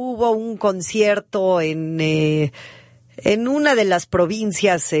poco hubo un concierto en una de las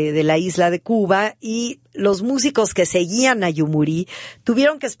provincias de la isla de Cuba y los músicos que seguían a Yumurí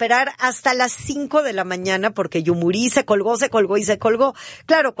tuvieron que esperar hasta las 5 de la mañana porque Yumurí se colgó y se colgó.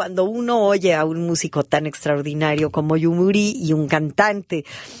 Claro, cuando uno oye a un músico tan extraordinario como Yumurí y un cantante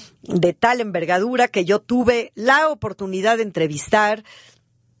de tal envergadura que yo tuve la oportunidad de entrevistar,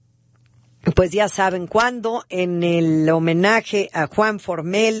 pues ya saben cuándo, en el homenaje a Juan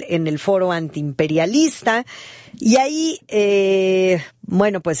Formel en el Foro Antiimperialista, y ahí,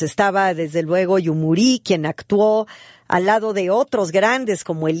 bueno, pues estaba desde luego Yumurí, quien actuó al lado de otros grandes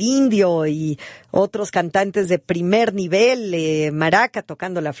como el Indio y otros cantantes de primer nivel, maraca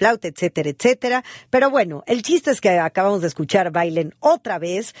tocando la flauta, etcétera, etcétera. Pero bueno, el chiste es que acabamos de escuchar Bailen otra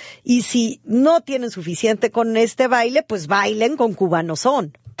vez, y si no tienen suficiente con este baile, pues bailen con Cubano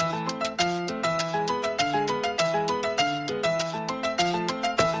Son.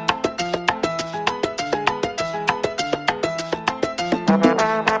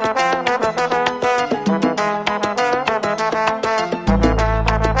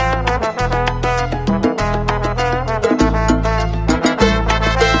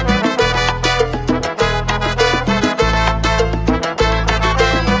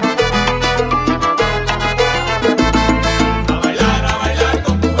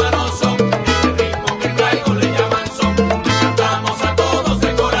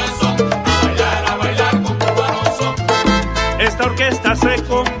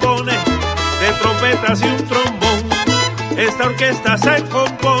 Y un trombón. Esta orquesta se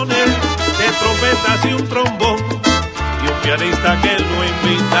compone de trompetas y un trombón y un pianista que lo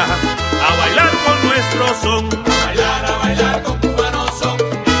invita a bailar con nuestro son. A bailar con Cubano Son.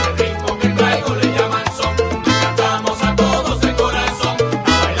 Este ritmo que traigo le llaman son. Le cantamos a todos de corazón.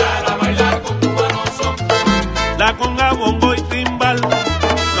 A bailar con Cubano Son. La conga, bongo y timbal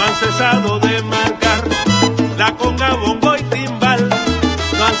no han cesado de marcar. La conga, bongo y timbal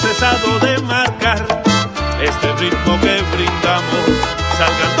no han cesado de marcar. Este ritmo que brindamos,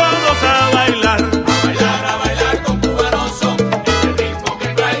 salgan todos a bailar. A bailar con Cubano Son. Este ritmo que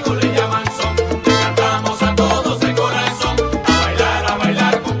traigo le llaman son. Le cantamos a todos de corazón. A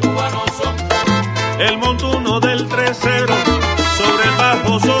bailar con Cubano Son. El montuno del 3-0 sobre el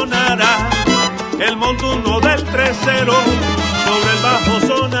bajo sonará. El montuno del 3-0 sobre el bajo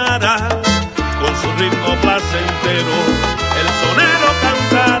sonará. Con su ritmo placentero, el sonero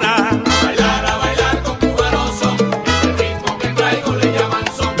cantará. A bailar con Cubano Son. Este ritmo que traigo le llaman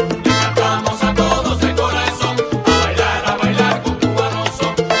son. Le cantamos a todos de corazón. A bailar con Cubano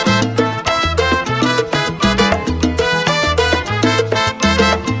Son.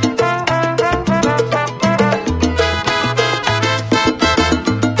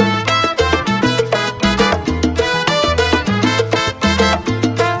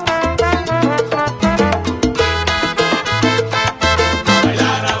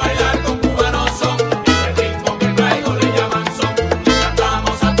 A bailar con Cubano Son. Este ritmo que traigo le llaman son. Le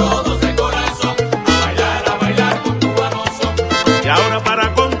cantamos a todos de corazón. A bailar con Cubano Son. Y ahora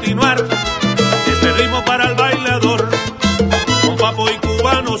para continuar, este ritmo para el bailador, con Papo y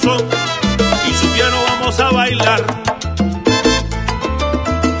Cubano Son, y su piano vamos a bailar.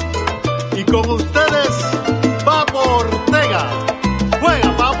 Y con ustedes, Papo Ortega.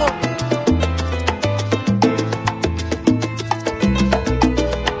 Juega, Papo.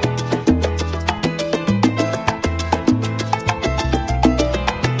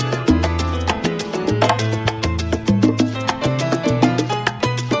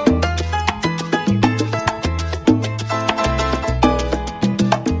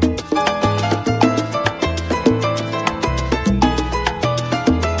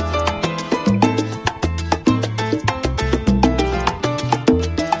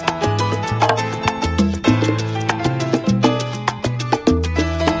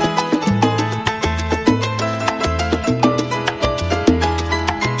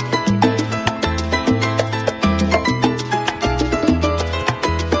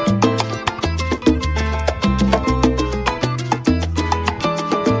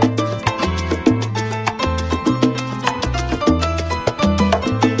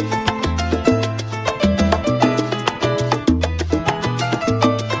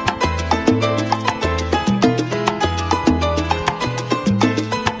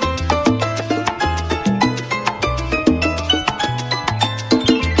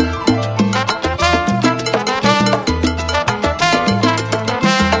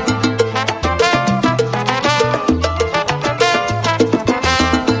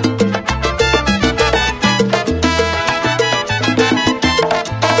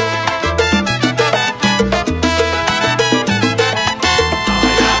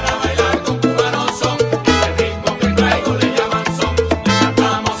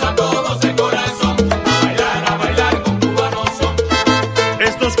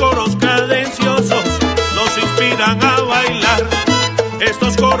 coros cadenciosos nos inspiran a bailar.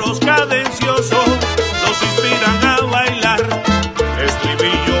 Estos coros cadenciosos nos inspiran a bailar.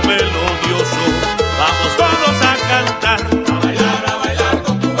 Estribillo melodioso, vamos todos a cantar. A bailar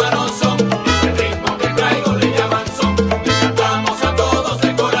con cubano son. Ese ritmo que traigo le llaman son. Le cantamos a todos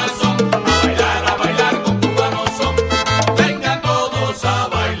de corazón. A bailar con cubano son. Vengan todos a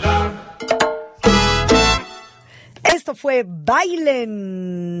bailar. Esto fue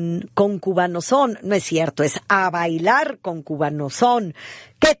Bailen con Cubanozón. No es cierto, es A Bailar con Cubanozón.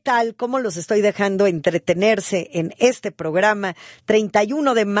 ¿Qué tal? ¿Cómo los estoy dejando entretenerse en este programa?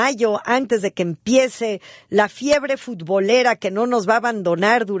 31 de mayo, antes de que empiece la fiebre futbolera que no nos va a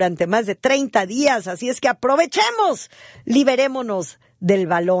abandonar durante más de 30 días. Así es que aprovechemos, liberémonos del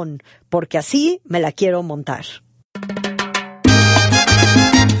balón, porque así me la quiero montar.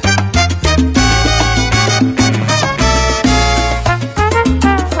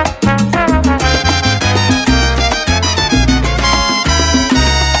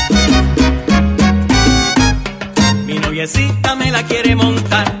 Noviecita me la quiere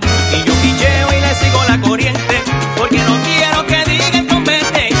montar y yo picheo y le sigo la corriente porque no quiero que diga el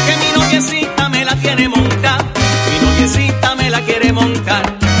convete que mi noviecita me la quiere montar. Mi noviecita me la quiere montar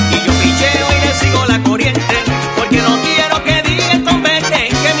y yo picheo y le sigo la corriente porque no quiero que diga el convete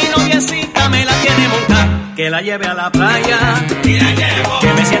que mi noviecita me la quiere montar. Que la lleve a la playa y la llevo,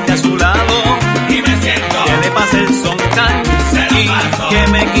 que me siente a su lado y me siento, que le pase el soncal y que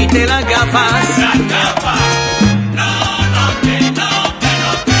me quite las gafas.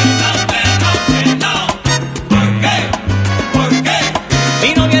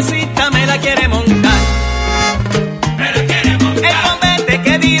 Mi noviecita me la quiere montar. Me la quiere montar. El convete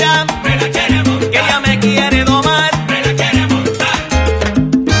que dirá. Me la quiere montar. Que ella me quiere domar. Me la quiere montar.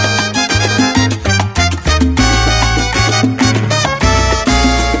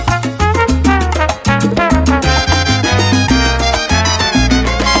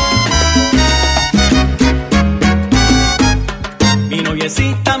 Mi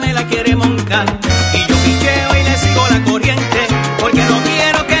noviecita me la quiere montar y yo picheo y le sigo la corriente porque no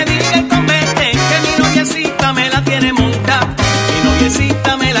quiero que diga el convete que mi noviecita me la tiene montar. Mi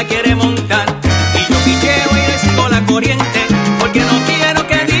noviecita me la quiere montar y yo picheo y le sigo la corriente porque no quiero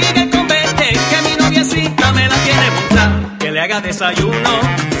que diga el convete que mi noviecita me la tiene montar. Que le haga desayuno,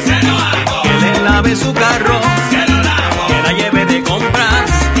 se lo hago. Que le lave su carro, se lo lavo. Que la lleve de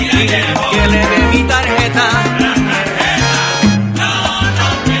compras y la llevo. Que le dé mi tarjeta.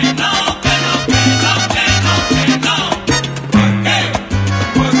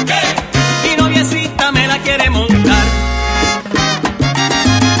 Me la quiere montar.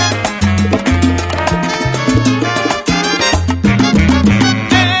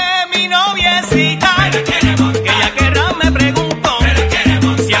 Mi noviecita me la quiere montar. Ella querrá me preguntó. Me la quiere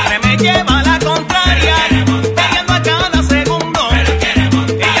montar. Siempre me lleva a la contraria. Peleando a cada segundo. Me la quiere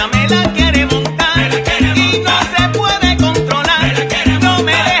montar. Ella me la quiere montar. Me la quiere montar. Y no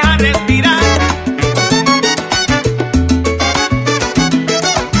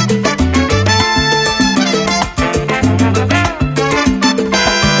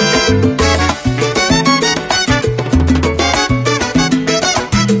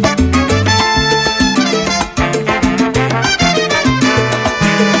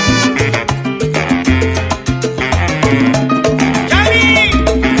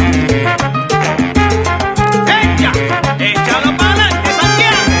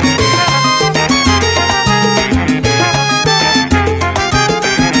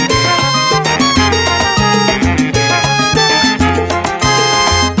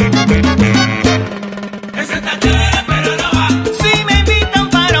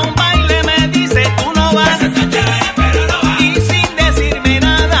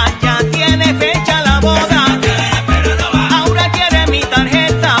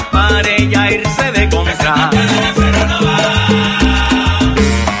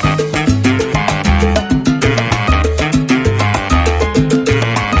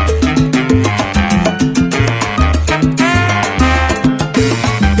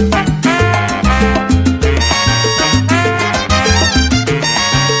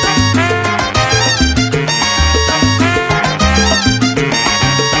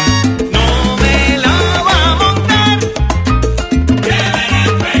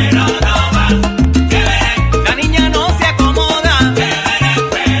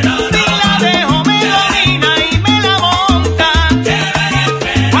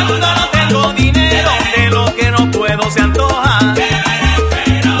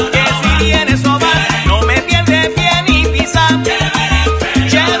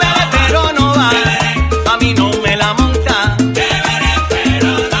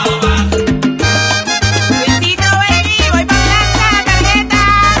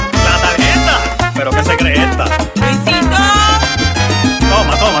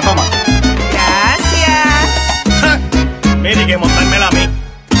dímela a mí.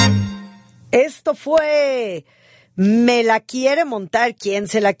 Esto fue Me la quiere montar. ¿Quién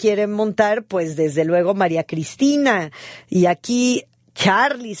se la quiere montar? Pues desde luego María Cristina. Y aquí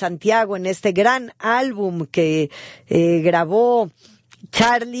Charly Santiago en este gran álbum que grabó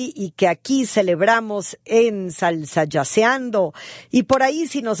Charly y que aquí celebramos en Salsa Yaceando. Y por ahí,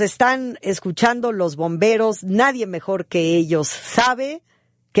 si nos están escuchando los bomberos, nadie mejor que ellos sabe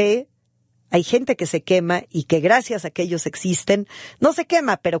que hay gente que se quema y que gracias a que ellos existen, no se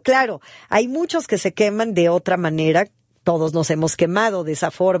quema, pero claro, hay muchos que se queman de otra manera. Todos nos hemos quemado de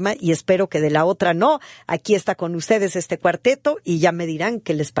esa forma y espero que de la otra no. Aquí está con ustedes este cuarteto y ya me dirán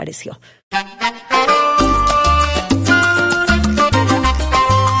qué les pareció.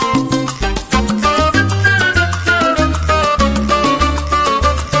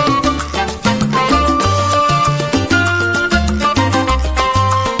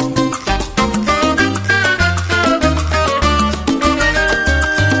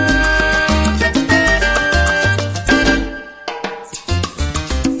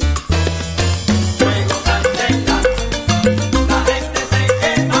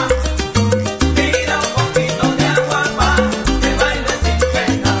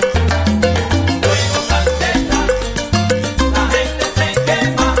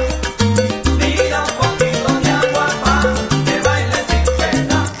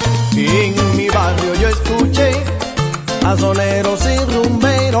 Soneros y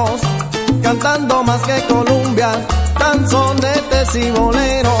rumberos, cantando más que Colombia, danzonetes y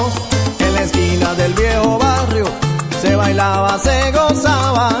boleros. En la esquina del viejo barrio se bailaba, se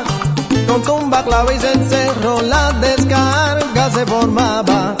gozaba, con tumba, clave y cencerro la descarga se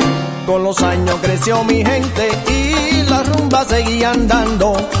formaba. Con los años creció mi gente y la rumba seguía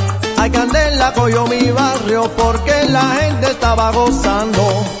andando. Ay, candela cogió mi barrio porque la gente estaba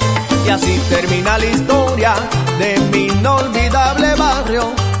gozando. Y así termina la historia de mi inolvidable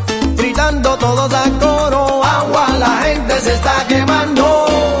barrio, gritando todos a coro, agua, la gente se está quemando.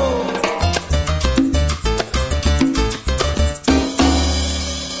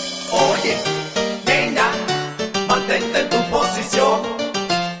 Oye, nena, mantente en tu posición,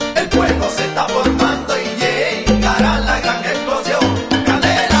 el fuego se está formando y llegará la gran explosión.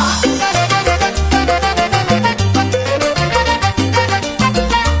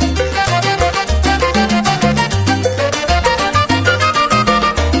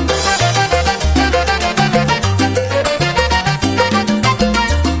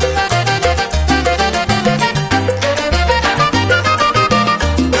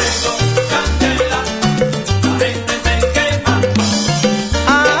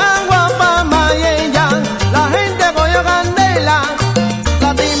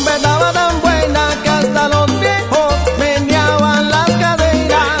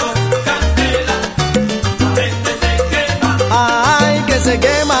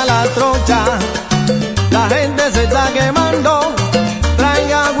 La gente se está quemando,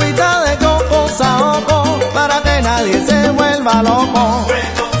 trae agüita de coco, saoco, para que nadie se vuelva loco.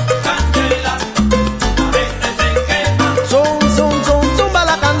 Candela, la gente se quema. Zum, zum, zum, zumba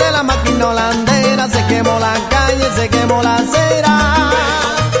la candela, máquina holandera, se quemó la calle, se quemó la acera.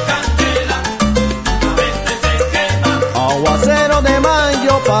 Candela, la gente se quema. Aguacero de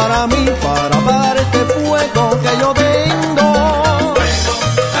mayo para mí, para apagar este fuego que yo tengo.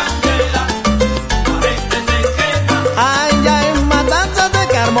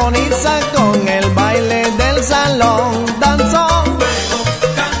 Armoniza con el baile del salón, danzón.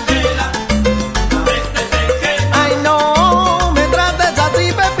 Candela, la gente se quema. Ay, no me trates así,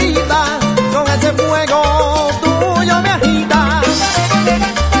 Pepita, con ese fuego tuyo me agita.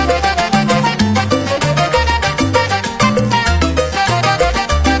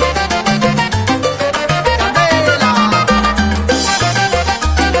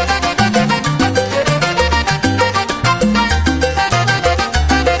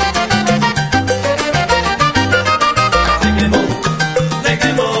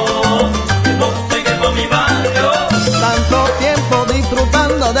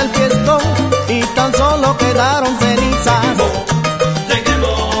 Del fiestón y tan solo quedaron cenizas. Se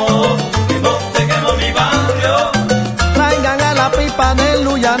quemó mi barrio. Traigan a la pipa del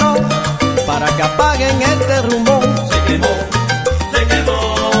Luyano para que apaguen este rumbón. Se quemó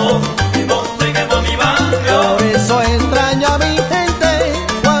mi barrio. Por eso extraño a mi gente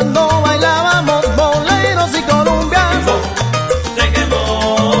cuando bailábamos boleros y columbias. Se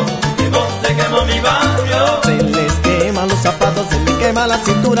quemó mi barrio. Se les queman los zapatos, se les quema la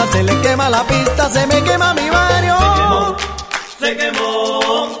cintura, se le quema la pista, se me quema mi barrio. Se quemó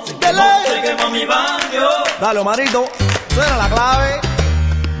mi barrio. Dale, Omarito, suena la clave.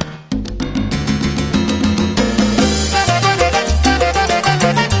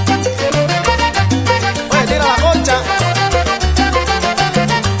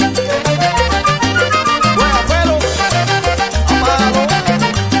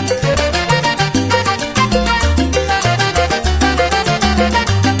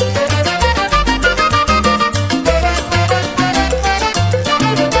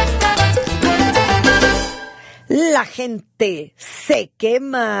 La gente se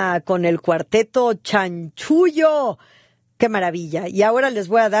quema con el cuarteto Chanchullo. ¡Qué maravilla! Y ahora les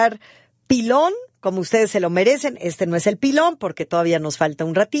voy a dar pilón, como ustedes se lo merecen. Este no es el pilón porque todavía nos falta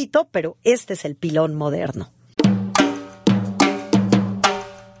un ratito, pero este es el pilón moderno.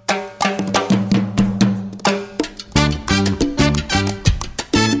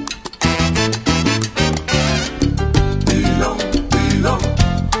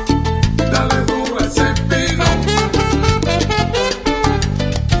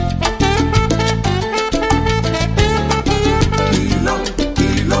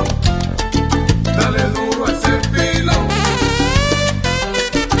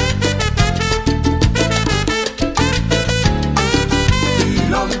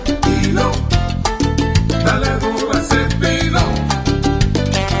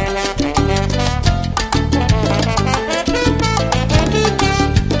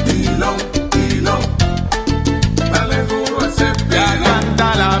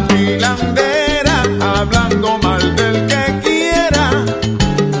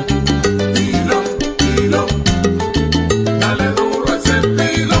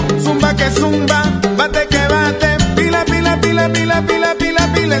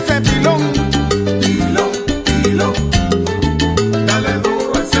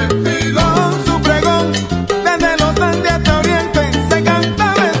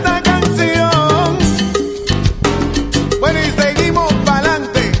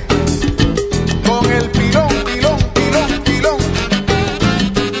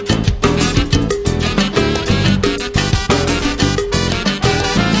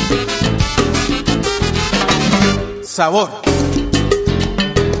 Sabor.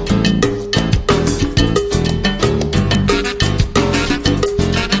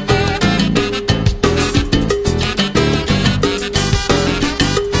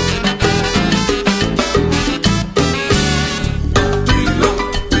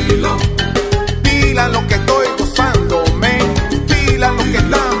 Pila lo que estoy gozándome, pila lo que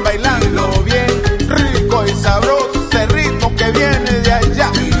están bailando bien, rico y sabroso ese ritmo que viene de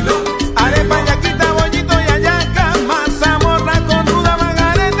allá. Arepa, yaquita, bollito y ayaca, mazamorra con ruda,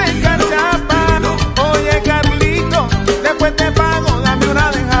 margareta y cachapa. Oye Carlito, después te pago, dame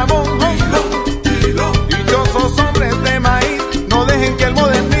una de jabón. Dichosos hombres de maíz, no dejen que el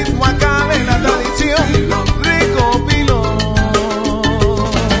modernismo acabe la tradición. Rico pilón.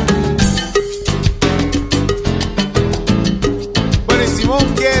 Bueno, y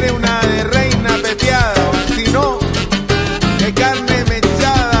Simón quiere una de reina peteada, o si no, de carne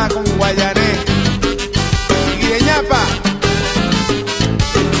mechada con guayané y de ñapa,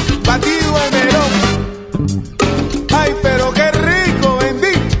 batido de melón. Ay, pero qué rico,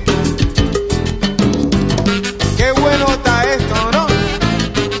 vendí. Qué bueno está esto, ¿no?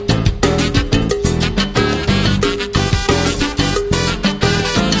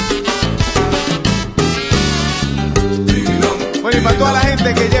 Bueno, y para toda la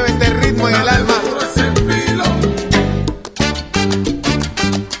gente que lleva este ritmo en el alma.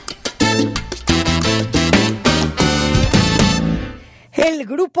 El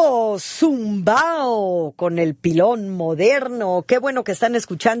grupo Zumbao con el pilón moderno. Qué bueno que están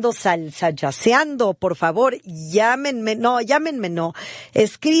escuchando Salsa Yaceando. Por favor, llámenme no,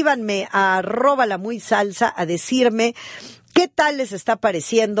 escríbanme a @laMuySalsa a decirme qué tal les está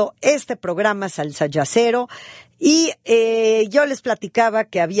pareciendo este programa Salsa Yacero. Y yo les platicaba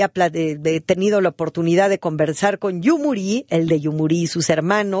que había tenido la oportunidad de conversar con Yumurí, el de Yumurí y sus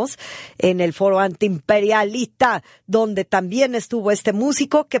hermanos, en el foro antiimperialista, donde también estuvo este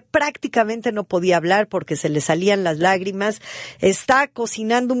músico que prácticamente no podía hablar porque se le salían las lágrimas. Está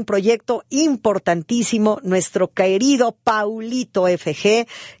cocinando un proyecto importantísimo, nuestro querido Paulito FG,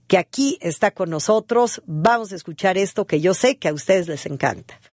 que aquí está con nosotros. Vamos a escuchar esto que yo sé que a ustedes les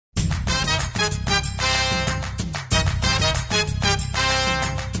encanta.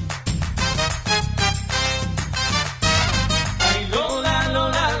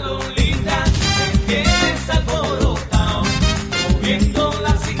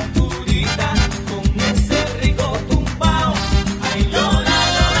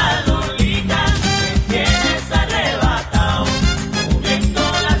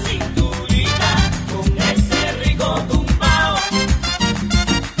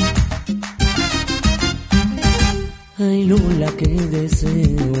 Ay Lola, qué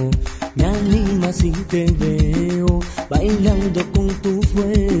deseo, me anima si te veo, bailando con tu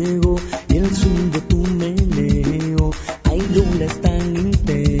fuego y el son de tu meneo. Ay Lola, es tan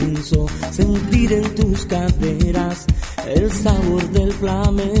intenso sentir en tus caderas el sabor del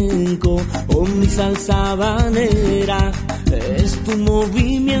flamenco o mi salsa habanera. Es tu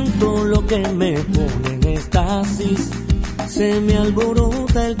movimiento lo que me pone en éxtasis. Se me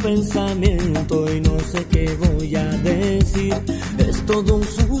alborota el pensamiento y no sé qué voy a decir. Es todo un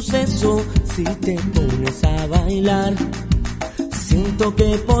suceso si te pones a bailar. Siento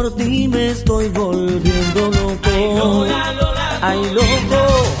que por ti me estoy volviendo loco. Ay, Lola, Lola, ay,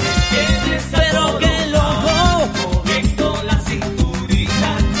 loco. Pero qué loco. Moviendo la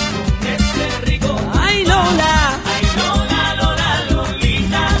cinturita con ese rico. Ay, Lola. Ay, Lola, Lola,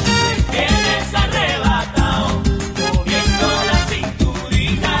 Lolita. Me tienes arrebatado. Moviendo la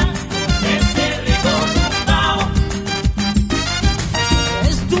cinturita con ese rico tumbao.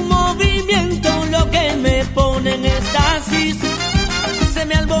 Es tu movimiento lo que me pone en éxtasis. Se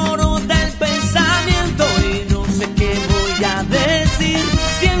me alborota el pensamiento y no sé qué voy a decir.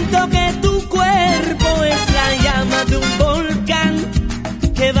 Siento que tu cuerpo es la llama de un volcán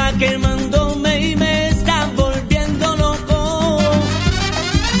que va quemándome y me está volviendo loco.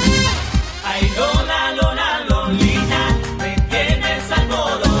 Ay, Lola, Lola, Lolita, me tienes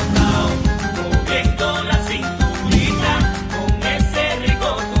alborotado, moviendo la cinturita con ese rico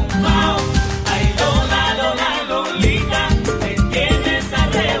tumbao. Ay, Lola, Lola, Lolita, me tienes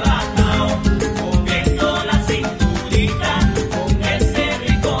arrebatado, moviendo la cinturita con ese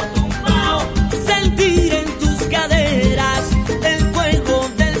rico tumbao. Sentir en tus caderas el fuego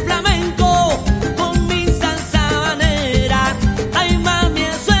del flamenco con mi salsa habanera. Ay, mami,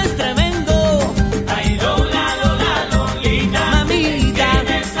 eso es tremendo. Ay, Lola, Lola, Lolita, mamita, me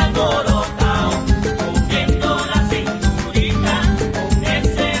tienes alborotado, moviendo la cinturita con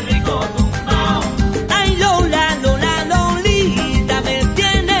ese rico tumbao. Ay, Lola, Lola, Lolita, me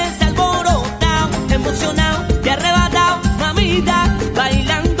tienes alborotado, emocionado y arrebatado, mamita,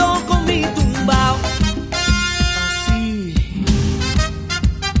 bailando con mi tumbao. Así,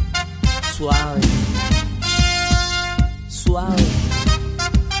 suave, suave.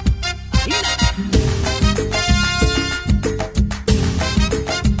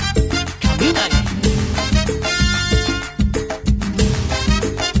 Camina.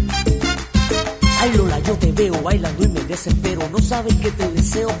 Ay, Lola, yo te veo bailando y me desespero. No sabes que te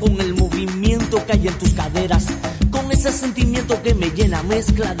deseo con el movimiento que hay en tus caderas, con ese sentimiento que me llena,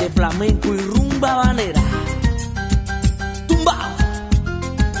 mezcla de flamenco y rumba habanera. Tumbao.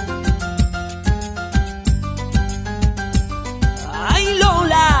 Ay,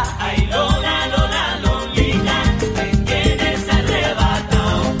 Lola. Ay, Lola, Lola, Lolita, me tienes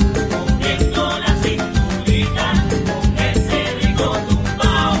arrebatado, moviendo la cinturita con ese rico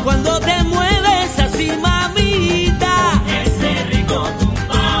tumbao. Cuando te mueves así, mamita, con ese rico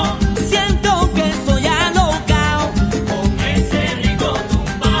tumbao, siento que estoy alocao, con ese rico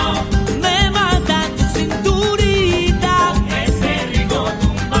tumbao. Me mata tu cinturita, con ese rico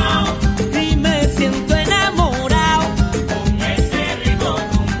tumbao, y me siento enamorado, con ese rico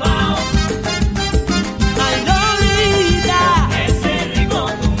tumbao. Ay, Lolita, ese rico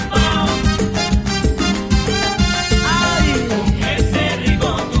tumbao. Ay, ese rico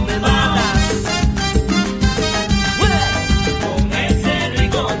tumbao. Con ese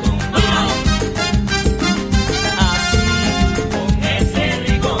rico tumbao. Así, con ese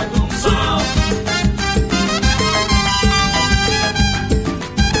rico tumbao.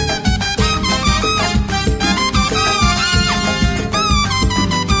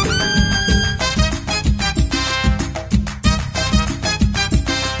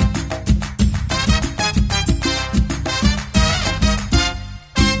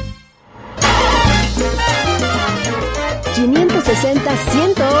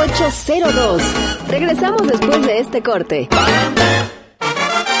 560-108-02. Regresamos después de este corte.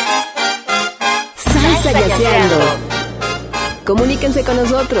 Salsa Yaceando. Comuníquense con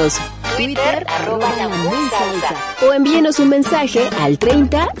nosotros. Twitter, @lamunsalsa. O envíenos un mensaje al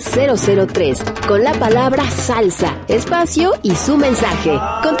 30003 con la palabra salsa, espacio y su mensaje.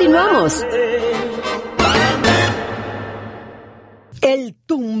 Continuamos. El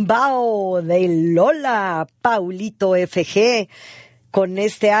tumbao de Lola Paulito FG, con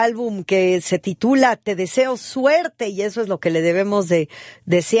este álbum que se titula Te deseo suerte, y eso es lo que le debemos de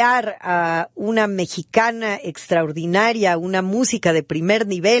desear a una mexicana extraordinaria, una música de primer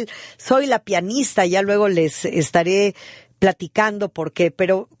nivel. Soy la pianista, ya luego les estaré platicando por qué,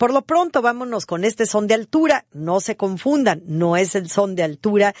 pero por lo pronto vámonos con este son de altura. No se confundan, no es el son de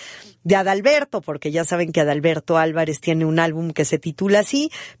altura de Adalberto, porque ya saben que Adalberto Álvarez tiene un álbum que se titula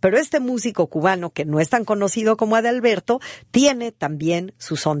así, pero este músico cubano, que no es tan conocido como Adalberto, tiene también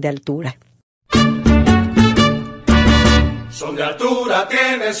su son de altura. Son de altura,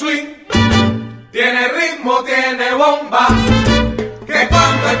 tiene swing, tiene ritmo, tiene bomba, que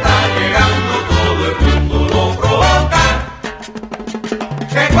cuando está llegando todo el mundo lo provoca,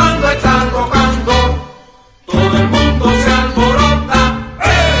 que cuando está tocando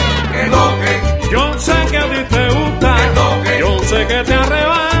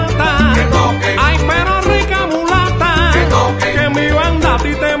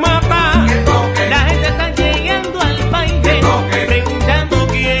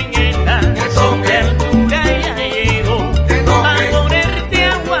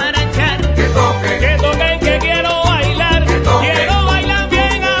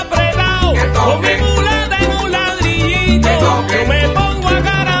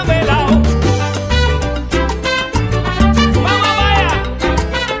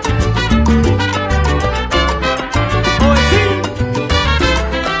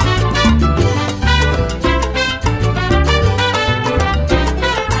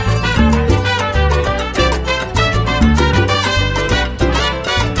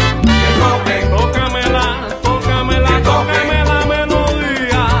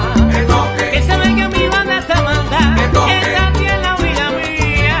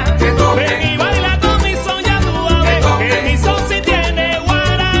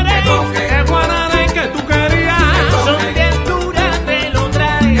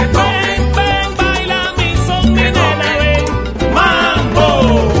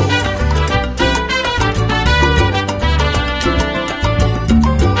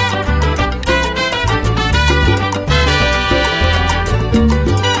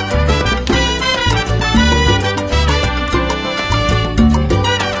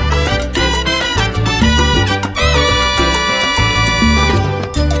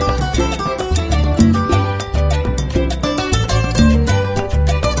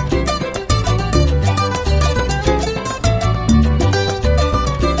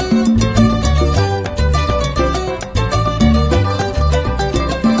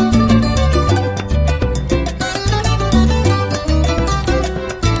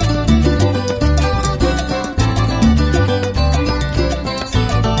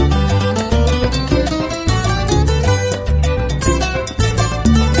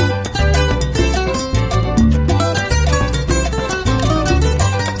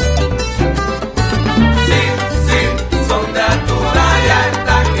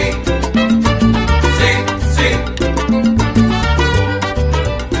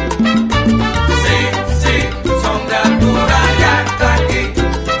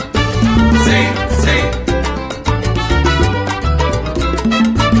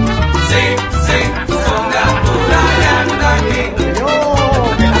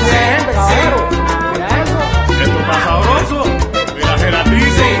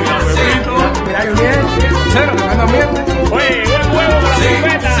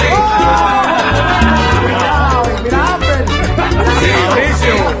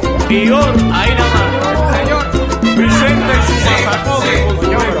Igor, ahí nada más. Señor. Vicente y su patacón.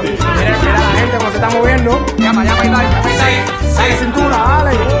 Mira la gente cómo se está moviendo. Llama, dale cintura,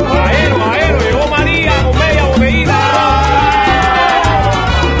 dale. Maero, llegó María con media botellita.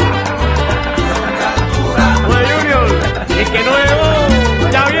 Oye, Junior, el que no llegó,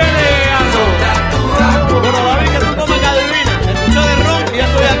 ya viene llegando. Bueno, David, que tú tomas que adivina. Escuchó de ron y ya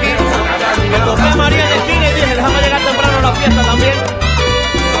estoy aquí. Me topé a María en la esquina y dije, déjame llegar temprano a la fiesta también.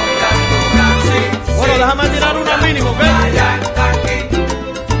 Bueno, déjame tirar una mínimo, ¿ok?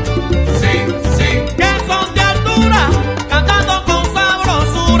 Que son de altura, cantando con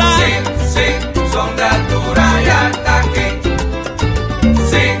sabrosura. Sí, son de altura y hasta aquí.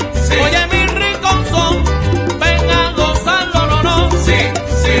 Sí. Oye, mi rincón son, ven a gozarlo, no. Sí,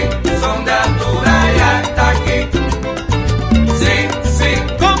 son de altura y hasta aquí. Sí.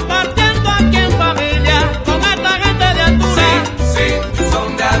 Compartiendo aquí en familia con esta gente de altura. Sí,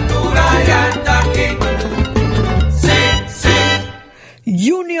 son de altura y hasta aquí.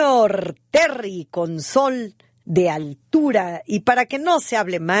 Junior Terry con Sol de Altura. Y para que no se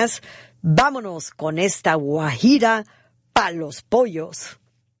hable más, vámonos con esta guajira pa' los pollos.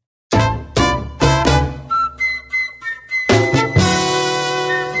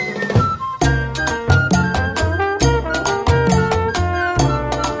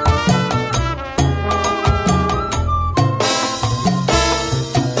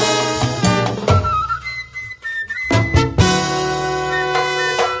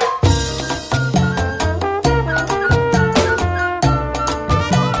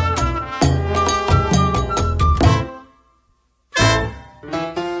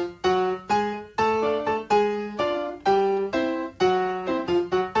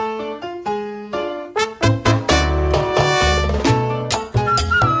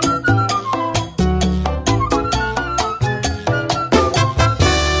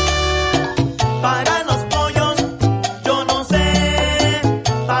 Para los pollos, yo no sé.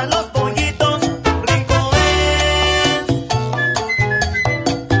 Para los pollitos, rico es.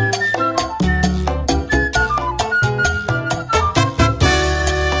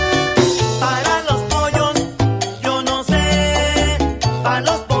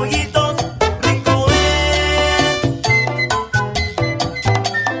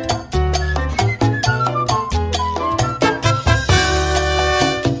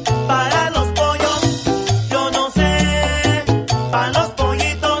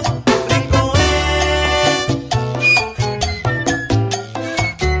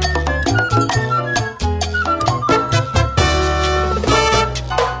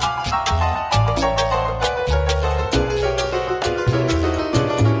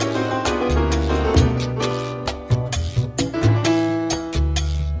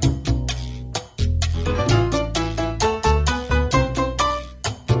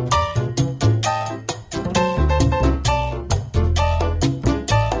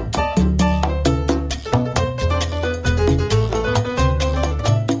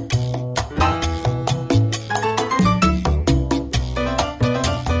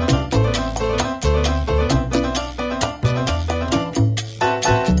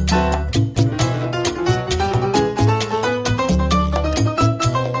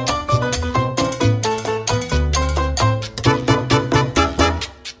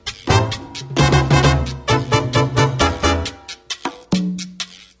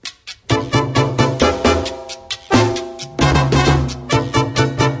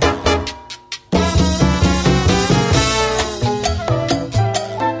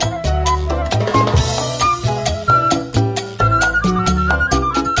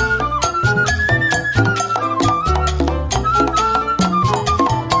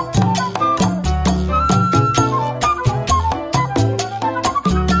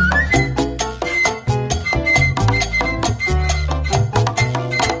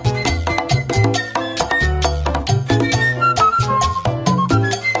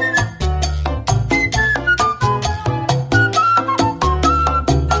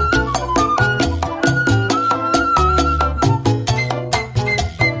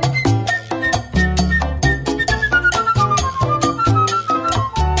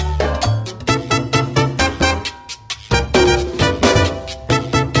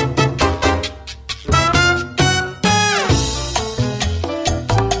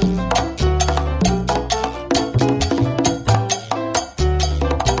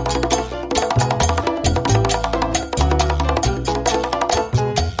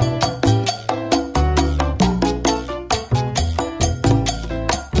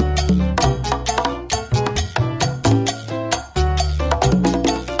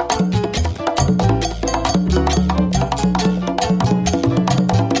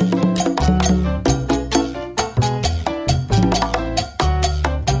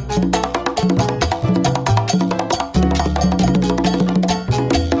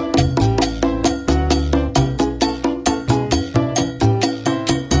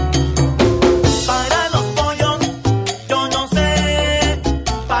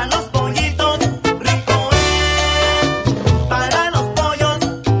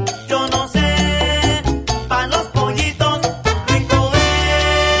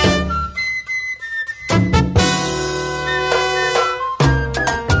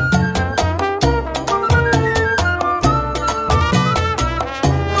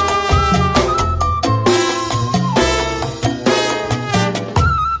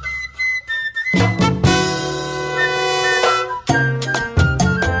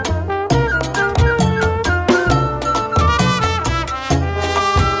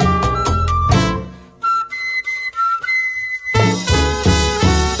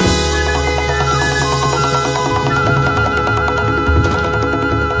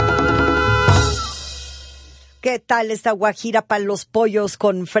 tal esta guajira para los pollos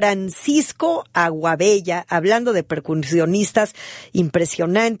con Francisco Aguabella? Hablando de percusionistas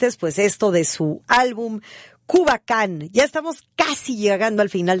impresionantes, pues esto de su álbum Cubacán. Ya estamos casi llegando al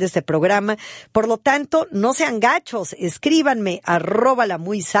final de este programa, por lo tanto, no sean gachos, escríbanme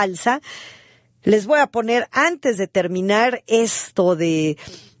 @laMuySalsa. Les voy a poner, antes de terminar, esto de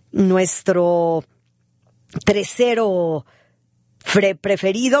nuestro tresero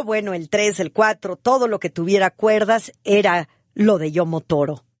preferido, bueno, el 3, el 4, todo lo que tuviera cuerdas era lo de Yomo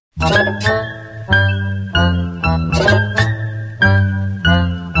Toro.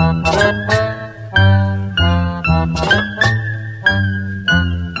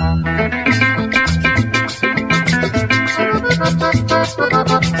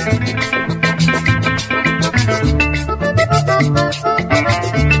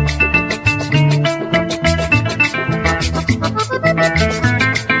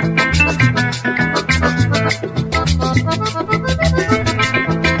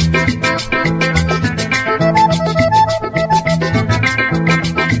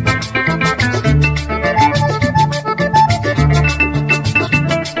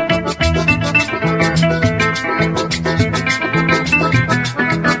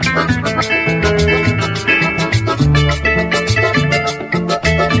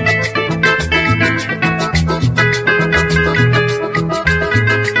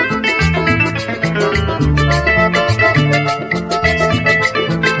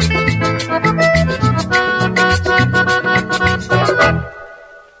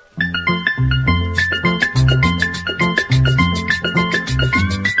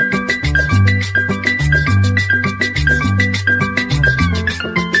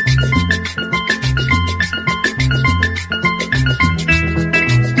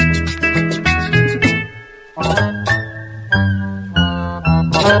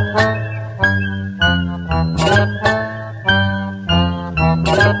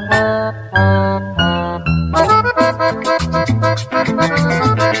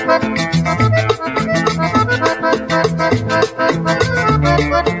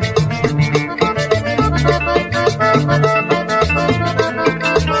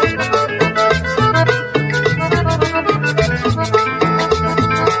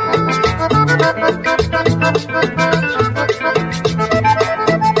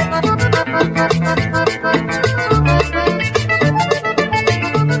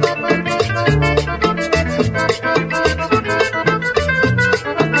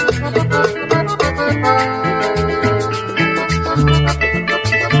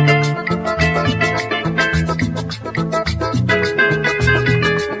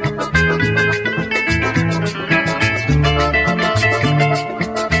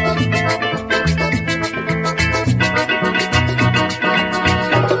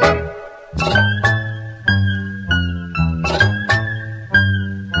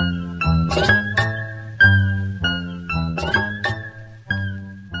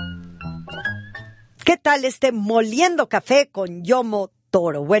 Moliendo Café con Yomo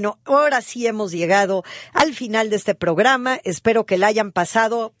Toro. Bueno, ahora sí hemos llegado al final de este programa. Espero que la hayan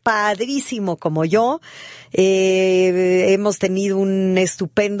pasado padrísimo como yo. Hemos tenido un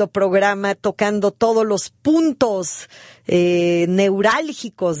estupendo programa tocando todos los puntos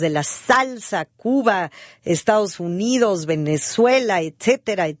neurálgicos de la salsa, Cuba, Estados Unidos, Venezuela,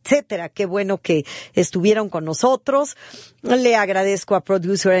 etcétera, etcétera. Qué bueno que estuvieron con nosotros. Le agradezco a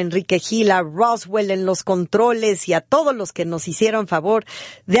producer Enrique Gil, a Roswell en los controles y a todos los que nos hicieron favor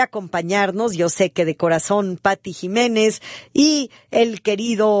de acompañarnos. Yo sé que de corazón Pati Jiménez y el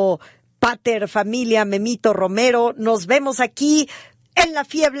querido Pater Familia Memito Romero. Nos vemos aquí en la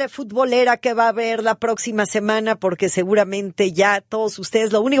fiebre futbolera que va a haber la próxima semana, porque seguramente ya todos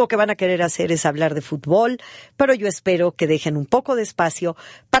ustedes lo único que van a querer hacer es hablar de fútbol, pero yo espero que dejen un poco de espacio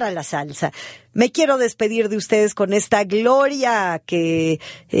para la salsa. Me quiero despedir de ustedes con esta gloria que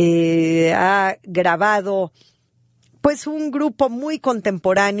ha grabado pues un grupo muy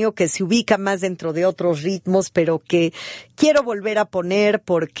contemporáneo que se ubica más dentro de otros ritmos, pero que quiero volver a poner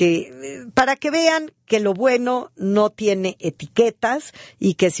porque para que vean que lo bueno no tiene etiquetas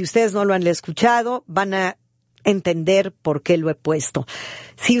y que si ustedes no lo han escuchado van a entender por qué lo he puesto.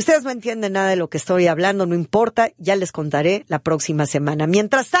 Si ustedes no entienden nada de lo que estoy hablando, no importa, ya les contaré la próxima semana.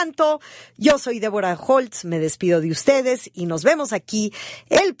 Mientras tanto, yo soy Débora Holtz, me despido de ustedes y nos vemos aquí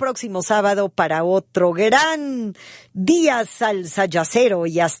el próximo sábado para otro gran día salsa yacero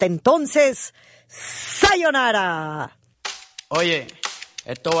y hasta entonces, ¡sayonara! Oye,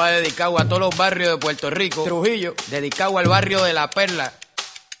 esto va dedicado a todos los barrios de Puerto Rico, Trujillo, dedicado al barrio de La Perla.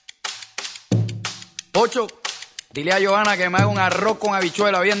 Pocho, dile a Johanna que me haga un arroz con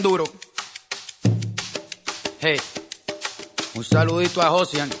habichuela bien duro. Hey, un saludito a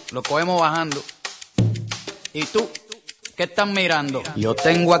Josian, lo cogemos bajando. ¿Y tú? ¿Qué estás mirando? Yo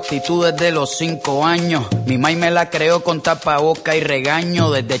tengo actitud desde los 5 años. Mi mai me la creó con tapaboca y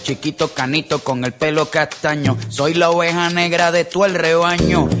regaño. Desde chiquito canito con el pelo castaño. Soy la oveja negra de todo el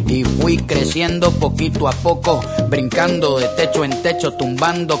rebaño. Y fui creciendo poquito a poco, brincando de techo en techo,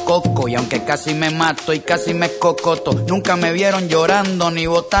 tumbando coco. Y aunque casi me mato y casi me escocoto, nunca me vieron llorando ni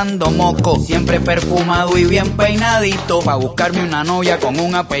botando moco. Siempre perfumado y bien peinadito, pa' buscarme una novia con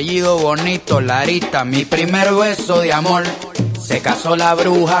un apellido bonito. Larita, mi primer beso de amor. Se casó la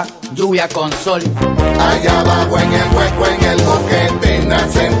bruja, lluvia con sol. Allá abajo en el hueco, en el boquete,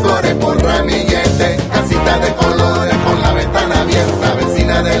 nacen flores por ramillete. Casita de colores con la ventana abierta,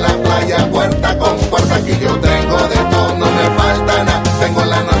 vecina de la playa, puerta con puerta. Aquí yo tengo de todo, no me falta nada. Tengo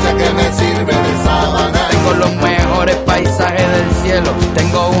la noche que me sirve de sábana. Tengo los mejores paisajes del cielo.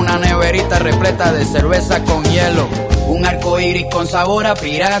 Tengo una neverita repleta de cerveza con hielo. Un arco iris con sabor a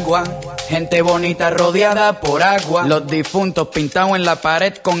piragua. Gente bonita rodeada por agua. Los difuntos pintados en la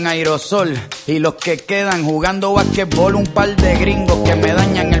pared con aerosol. Y los que quedan jugando basquetbol. Un par de gringos que me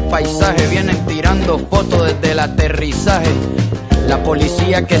dañan el paisaje. Vienen tirando fotos desde el aterrizaje. La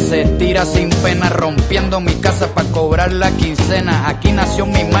policía que se tira sin pena, rompiendo mi casa pa' cobrar la quincena. Aquí nació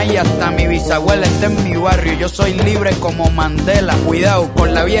mi mai, hasta mi bisabuela está en mi barrio. Yo soy libre como Mandela. Cuidado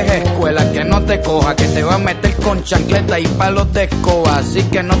con la vieja escuela, que no te coja, que te va a meter con chancleta y palos de escoba. Así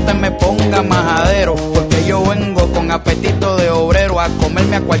que no te me ponga majadero, porque yo vengo con apetito de obrero a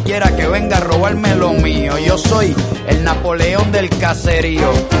comerme a cualquiera que venga a robarme lo mío. Yo soy el Napoleón del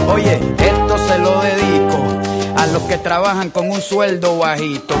caserío. Oye, esto se lo dedico a los que trabajan con un sueldo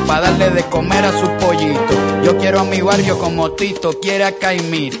bajito, pa' darle de comer a sus pollitos. Yo quiero a mi barrio como Tito quiere a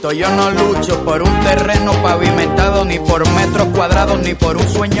Caimito. Yo no lucho por un terreno pavimentado, ni por metros cuadrados, ni por un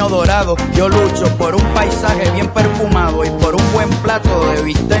sueño dorado. Yo lucho por un paisaje bien perfumado y por un buen plato de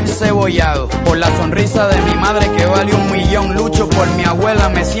bistec encebollado. Por la sonrisa de mi madre que vale 1 millón. Lucho por mi abuela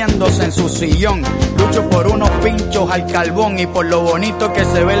meciéndose en su sillón. Lucho por unos pinchos al carbón y por lo bonito que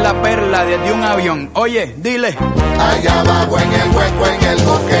se ve la perla desde un avión. Oye, dile. Allá abajo en el hueco, en el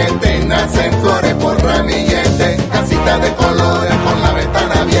boquete, nacen flores por ramillete. Casita de colores con la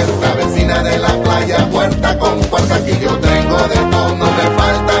ventana abierta, vecina de la playa, puerta con puerta. Aquí yo tengo de todo, no me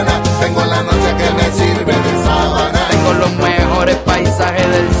falta nada. Tengo la noche que me sirve de sábana. Tengo los mejores paisajes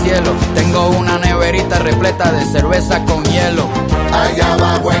del cielo. Tengo una neverita repleta de cerveza con hielo. Allá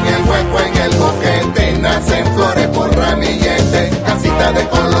abajo en el hueco, en el boquete, nacen flores por ramillete. Casita de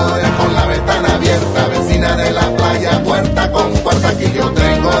colores con la ventana abierta, vecina de la playa, puerta con puerta. Aquí yo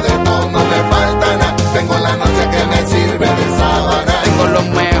tengo de todo, no me falta nada. Tengo la noche que me sirve de sábana. Tengo los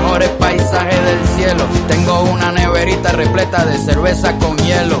mejores paisajes del cielo. Tengo una neverita repleta de cerveza con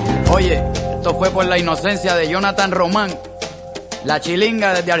hielo. Oye, esto fue por la inocencia de Jonathan Román. La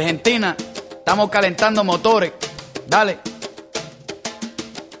chilinga desde Argentina. Estamos calentando motores. Dale.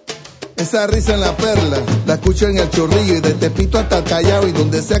 Esa risa en la perla, la escucho en el Chorrillo y de Tepito hasta el Callao. Y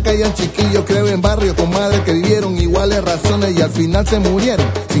donde sea que hayan chiquillos, creo en barrios con madres que vivieron iguales razones y al final se murieron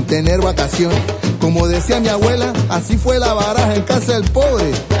sin tener vacaciones. Como decía mi abuela, así fue la baraja en casa del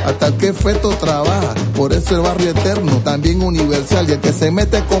pobre, hasta el que feto trabaja. Por eso el barrio eterno, también universal, y el que se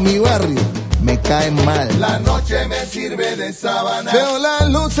mete con mi barrio me cae mal. La noche me sirve de sábana. Veo las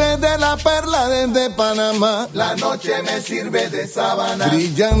luces de la perla desde Panamá. La noche me sirve de sábana.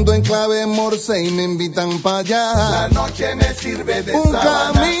 Brillando en clave morse y me invitan para allá. La noche me sirve de un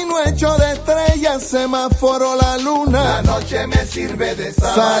sábana. Camino hecho de estrellas, semáforo la luna. La noche me sirve de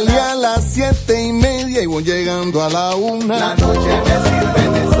sábana. Salí a las 7:30 y voy llegando a la 1. La noche me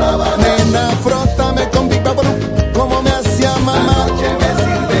sirve de sábana. Nena, frótame con mi papá como me hacía mamá. La noche me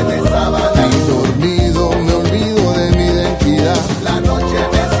sirve de sábana. Me olvido de mi identidad. La noche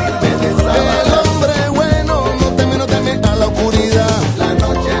me sirve de sábana. El hombre bueno no teme a la oscuridad. La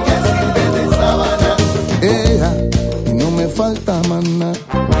noche me sirve de sábana. Y no me falta más nada.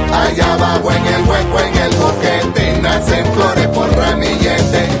 Allá abajo en el hueco, en el boquete, nacen flores por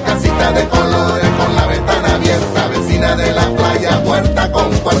ramillete. Casita de colores con la ventana abierta, vecina de la playa, puerta con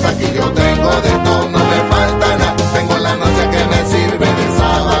puerta. Aquí yo tengo de todo, no me falta nada. Tengo la noche que me sirve de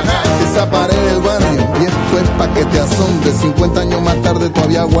sábana. Esa pared del barrio, y esto es pa' que te asombre. 50 años más tarde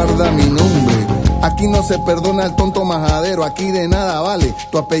todavía guarda mi nombre. Aquí no se perdona al tonto majadero, aquí de nada vale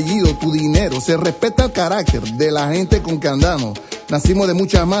tu apellido, tu dinero. Se respeta el carácter de la gente con que andamos. Nacimos de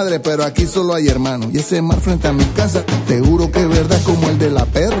muchas madres, pero aquí solo hay hermanos. Y ese mar frente a mi casa, te juro que es verdad como el de la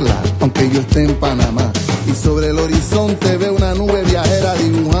perla, aunque yo esté en Panamá. Y sobre el horizonte veo una nube viajera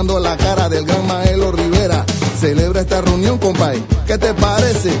dibujando la cara del gran Maelo Rivera. Celebra esta la reunión, compadre. ¿Qué te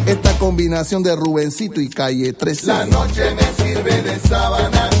parece esta combinación de Rubencito y Calle 13? La noche me sirve de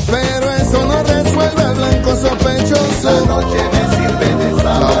sábana, pero eso no resuelve al blanco sospechoso. La noche me sirve de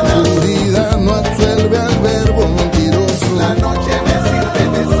sábana, la oscuridad no absuelve al verbo mentiroso. La noche me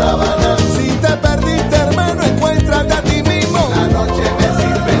sirve de sábana, si te perdiste, hermano, encuéntrate a ti mismo. La noche me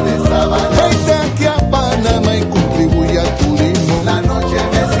sirve de sábana, vente aquí a Panamá y contribuye al turismo. La noche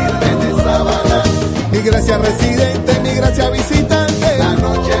me sirve de sábana, mi gracia residente, mi gracia visitante. La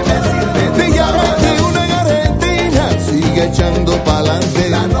noche me sirve de Villa sábana, 21 en Argentina, sigue echando pa'lante.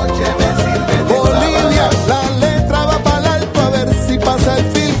 La noche me sirve de Bolivia, sábana, la letra va pa'l alto a ver si pasa el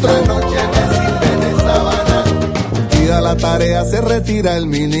filtro. La noche me sirve de sábana, cumplida la tarea se retira el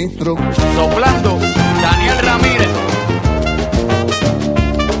ministro. Soplando, Daniel Ramírez.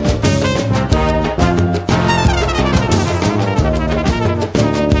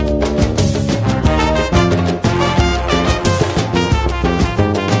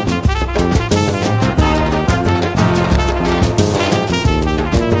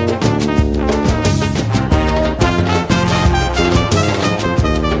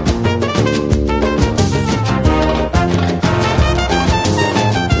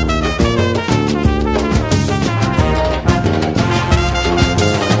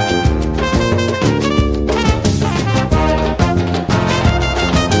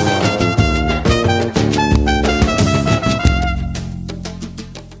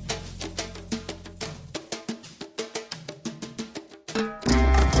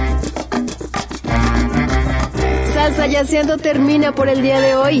 Salsa Yaceando termina por el día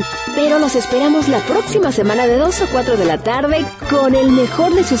de hoy, pero los esperamos la próxima semana de 2 a 4 de la tarde con el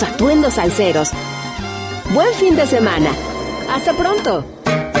mejor de sus atuendos salseros. Buen fin de semana. Hasta pronto.